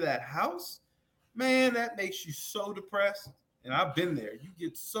you enter that house. Man, that makes you so depressed. And I've been there. You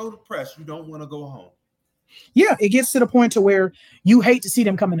get so depressed, you don't want to go home. Yeah, it gets to the point to where you hate to see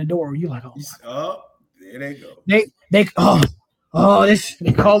them come in the door. You're like, oh, there they go. They're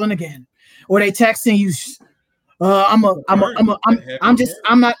calling again, or they texting you. I'm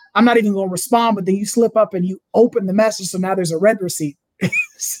not even gonna respond. But then you slip up and you open the message, so now there's a red receipt.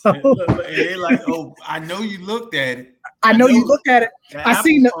 So and they're like, oh, I know you looked at it. I know you looked at it. I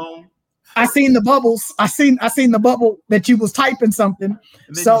seen the bubbles. I seen the bubble that you was typing something.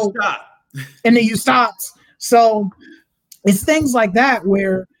 And then you stopped. And then you stopped. So it's things like that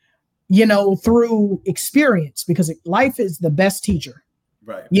where, you know, through experience, because life is the best teacher.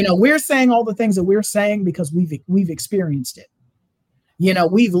 Right. You know, we're saying all the things that we're saying because we've experienced it. You know,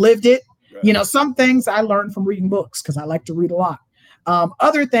 we've lived it. Right. You know, some things I learned from reading books because I like to read a lot.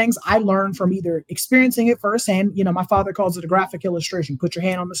 Other things I learned from either experiencing it firsthand. You know, my father calls it a graphic illustration. Put your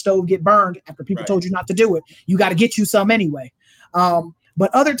hand on the stove, get burned after people told you not to do it. You got to get you some anyway.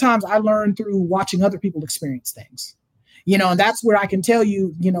 But other times I learned through watching other people experience things, you know, and that's where I can tell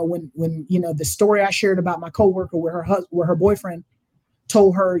you, you know, when, you know, the story I shared about my coworker where her boyfriend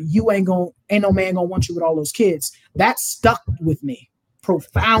told her, ain't no man gonna want you with all those kids. That stuck with me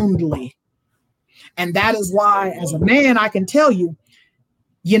profoundly. And that is why as a man, I can tell you,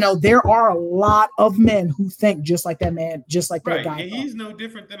 you know, there are a lot of men who think just like that man, just like that guy. And he's no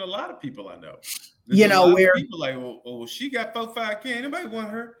different than a lot of people I know. You know, where people like, oh, she got 4-5 kids. Anybody want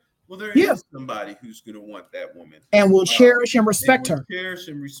her? Well, there is somebody who's going to want that woman and will cherish and respect her. Cherish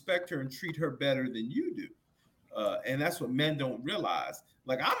and respect her and treat her better than you do. And that's what men don't realize.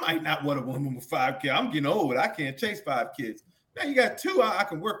 Like, I might not want a woman with 5 kids. I'm getting old. I can't chase 5 kids. Now you got 2. I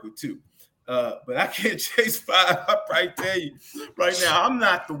can work with 2. But I can't chase 5. I'll probably tell you right now, I'm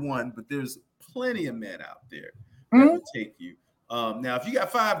not the one, but there's plenty of men out there that will take you. Now, if you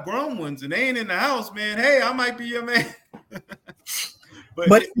got 5 grown ones and they ain't in the house, man, hey, I might be your man.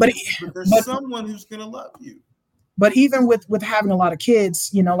 but there's someone who's going to love you. But even with having a lot of kids,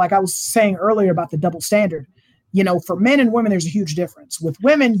 you know, like I was saying earlier about the double standard, you know, for men and women, there's a huge difference. With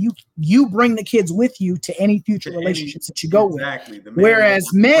women, you bring the kids with you to any future relationships that you go with.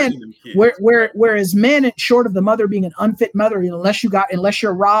 Whereas men, whereas men, short of the mother being an unfit mother, you know, unless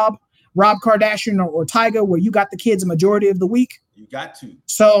you're Rob Kardashian or Tyga, where you got the kids a majority of the week. You got to.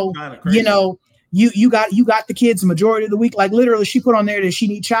 So, you know, you got the kids a majority of the week. Like literally she put on there that she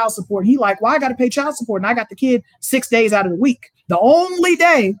needs child support. And he like, well, I got to pay child support. And I got the kid 6 days out of the week. The only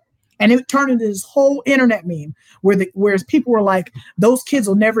day, And it turned into this whole internet meme where people were like, those kids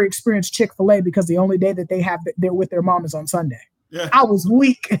will never experience Chick-fil-A because the only day that they're with their mom is on Sunday. Yeah. I was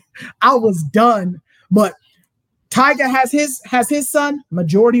weak. I was done. But Tyga has his son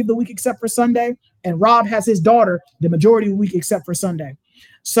majority of the week except for Sunday, and Rob has his daughter the majority of the week except for Sunday.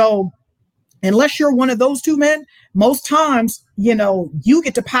 So unless you're one of those two men, most times, you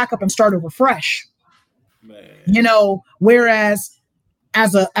get to pack up and start over fresh. Man. Whereas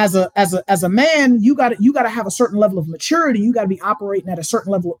as a man, you got to have a certain level of maturity. You got to be operating at a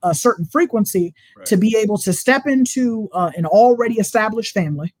certain level, a certain frequency, right, to be able to step into an already established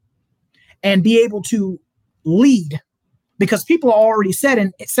family and be able to lead, because people are already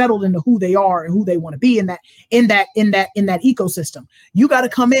settled into who they are and who they want to be in that ecosystem. You got to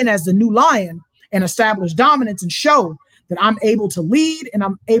come in as the new lion and establish dominance and show that I'm able to lead, and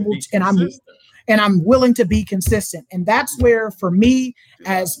I'm able to, and I'm willing to be consistent. And that's where, for me,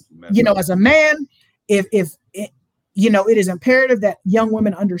 as a man, if it is imperative that young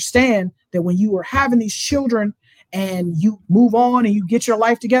women understand that when you are having these children and you move on and you get your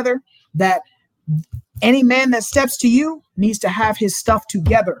life together, that any man that steps to you needs to have his stuff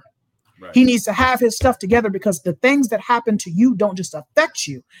together. Right. He needs to have his stuff together, because the things that happen to you don't just affect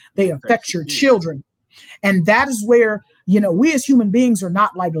you, they affect your children. And that is where, we as human beings are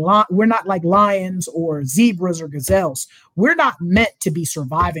not like, we're not like lions or zebras or gazelles. We're not meant to be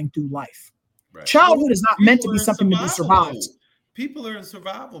surviving through life. Right. Childhood is not meant to be something to be survived. People are in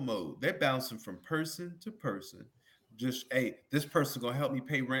survival mode. They're bouncing from person to person. Just, hey, this person's going to help me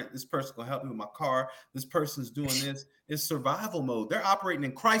pay rent. This person's going to help me with my car. This person's doing this. It's survival mode. They're operating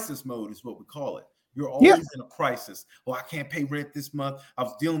in crisis mode is what we call it. You're always in a crisis. Oh, I can't pay rent this month. I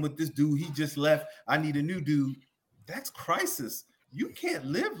was dealing with this dude. He just left. I need a new dude. That's crisis. You can't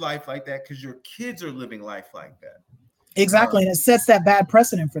live life like that because your kids are living life like that. Exactly. And it sets that bad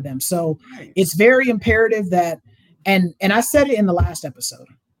precedent for them. So It's very imperative that, and I said it in the last episode,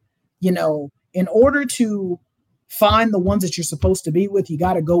 in order to find the ones that you're supposed to be with, you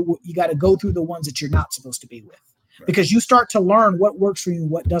got to go through the ones that you're not supposed to be with, because you start to learn what works for you and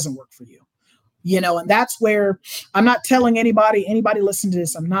what doesn't work for you. And that's where I'm not telling anybody listening to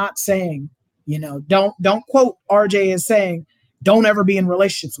this, I'm not saying, don't quote RJ as saying, don't ever be in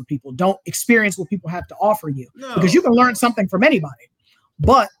relationships with people. Don't experience what people have to offer you, because you can learn something from anybody.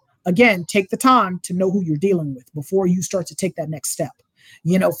 But again, take the time to know who you're dealing with before you start to take that next step.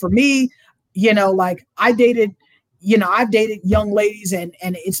 For me, like I've dated young ladies, and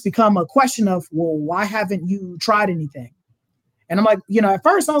it's become a question of, well, why haven't you tried anything? And I'm like, at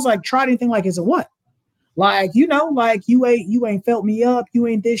first I was like, tried anything? Like, is it what? Like, like you ain't felt me up. You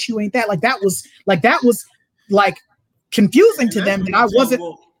ain't this, you ain't that. Like that was confusing to them. And I wasn't.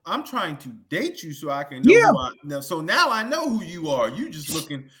 Well, I'm trying to date you so I can know. So now I know who you are. You just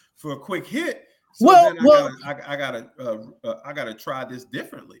looking for a quick hit. So I gotta try this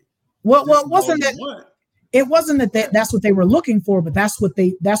differently. Well, wasn't that? It wasn't that's what they were looking for, but that's what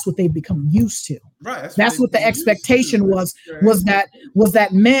they've become used to. Right. That's what the expectation was that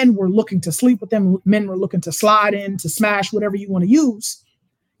men were looking to sleep with them. Men were looking to slide in, to smash, whatever you want to use.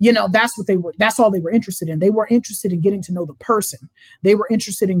 That's all they were interested in. They were interested in getting to know the person. They were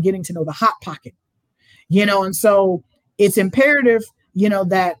interested in getting to know the hot pocket, and so it's imperative,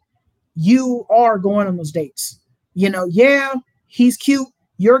 that you are going on those dates. He's cute.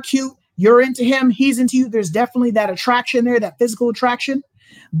 You're cute. You're into him, he's into you. There's definitely that attraction there, that physical attraction.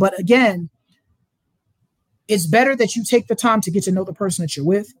 But again, it's better that you take the time to get to know the person that you're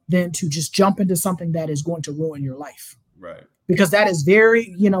with than to just jump into something that is going to ruin your life. Right. Because that is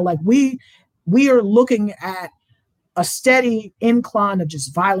very, like we are looking at a steady incline of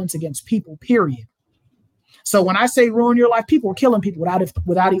just violence against people, period. So when I say ruin your life, people are killing people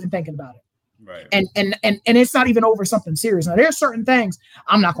without even thinking about it. Right. And it's not even over something serious. Now, there's certain things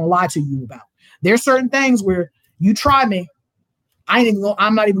I'm not going to lie to you about. There's certain things where you try me, I'm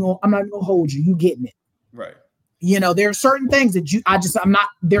not even going to hold you. You getting it. Right. There are certain things that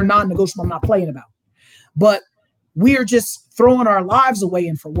they're non-negotiable. I'm not playing about. But we are just throwing our lives away,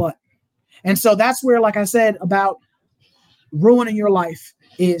 and for what? And so that's where, like I said, about ruining your life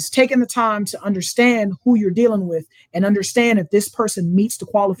is taking the time to understand who you're dealing with and understand if this person meets the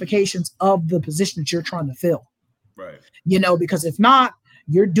qualifications of the position that you're trying to fill. Right. Because if not,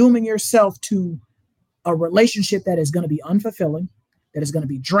 you're dooming yourself to a relationship that is going to be unfulfilling, that is going to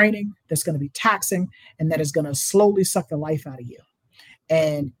be draining, that's going to be taxing, and that is going to slowly suck the life out of you.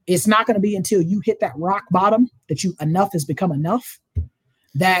 And it's not going to be until you hit that rock bottom that enough has become enough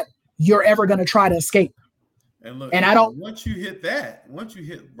that you're ever going to try to escape. And look, once you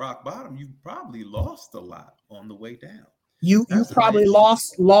hit rock bottom, you probably lost a lot on the way down. You probably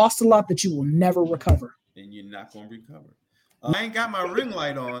lost a lot that you will never recover. And you're not going to recover. I ain't got my ring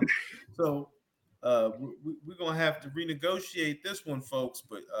light on, so we're going to have to renegotiate this one, folks,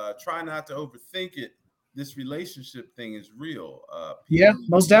 but try not to overthink it. This relationship thing is real. Yeah,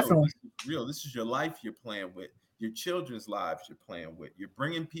 most definitely. Real. This is your life you're playing with, your children's lives you're playing with. You're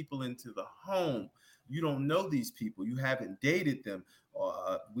bringing people into the home. You don't know these people. You haven't dated them.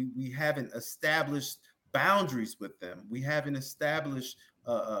 We haven't established boundaries with them. We haven't established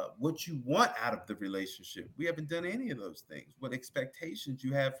what you want out of the relationship. We haven't done any of those things. What expectations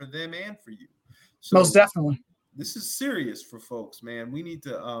you have for them and for you. So most definitely. This is serious for folks, man. We need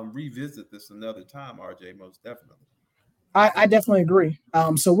to revisit this another time, RJ. Most definitely. I definitely agree.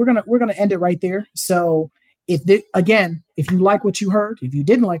 So we're gonna end it right there. So if you like what you heard, if you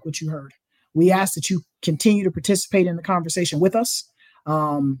didn't like what you heard, we ask that you continue to participate in the conversation with us.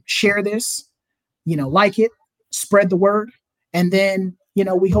 Share this, like it, spread the word, and then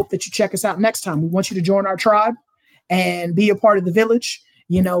we hope that you check us out next time. We want you to join our tribe and be a part of the village.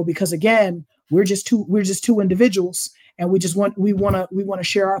 Because again, we're just two individuals, and we want to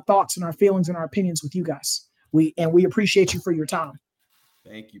share our thoughts and our feelings and our opinions with you guys. We appreciate you for your time.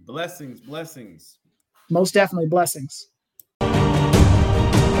 Thank you. Blessings. Most definitely blessings.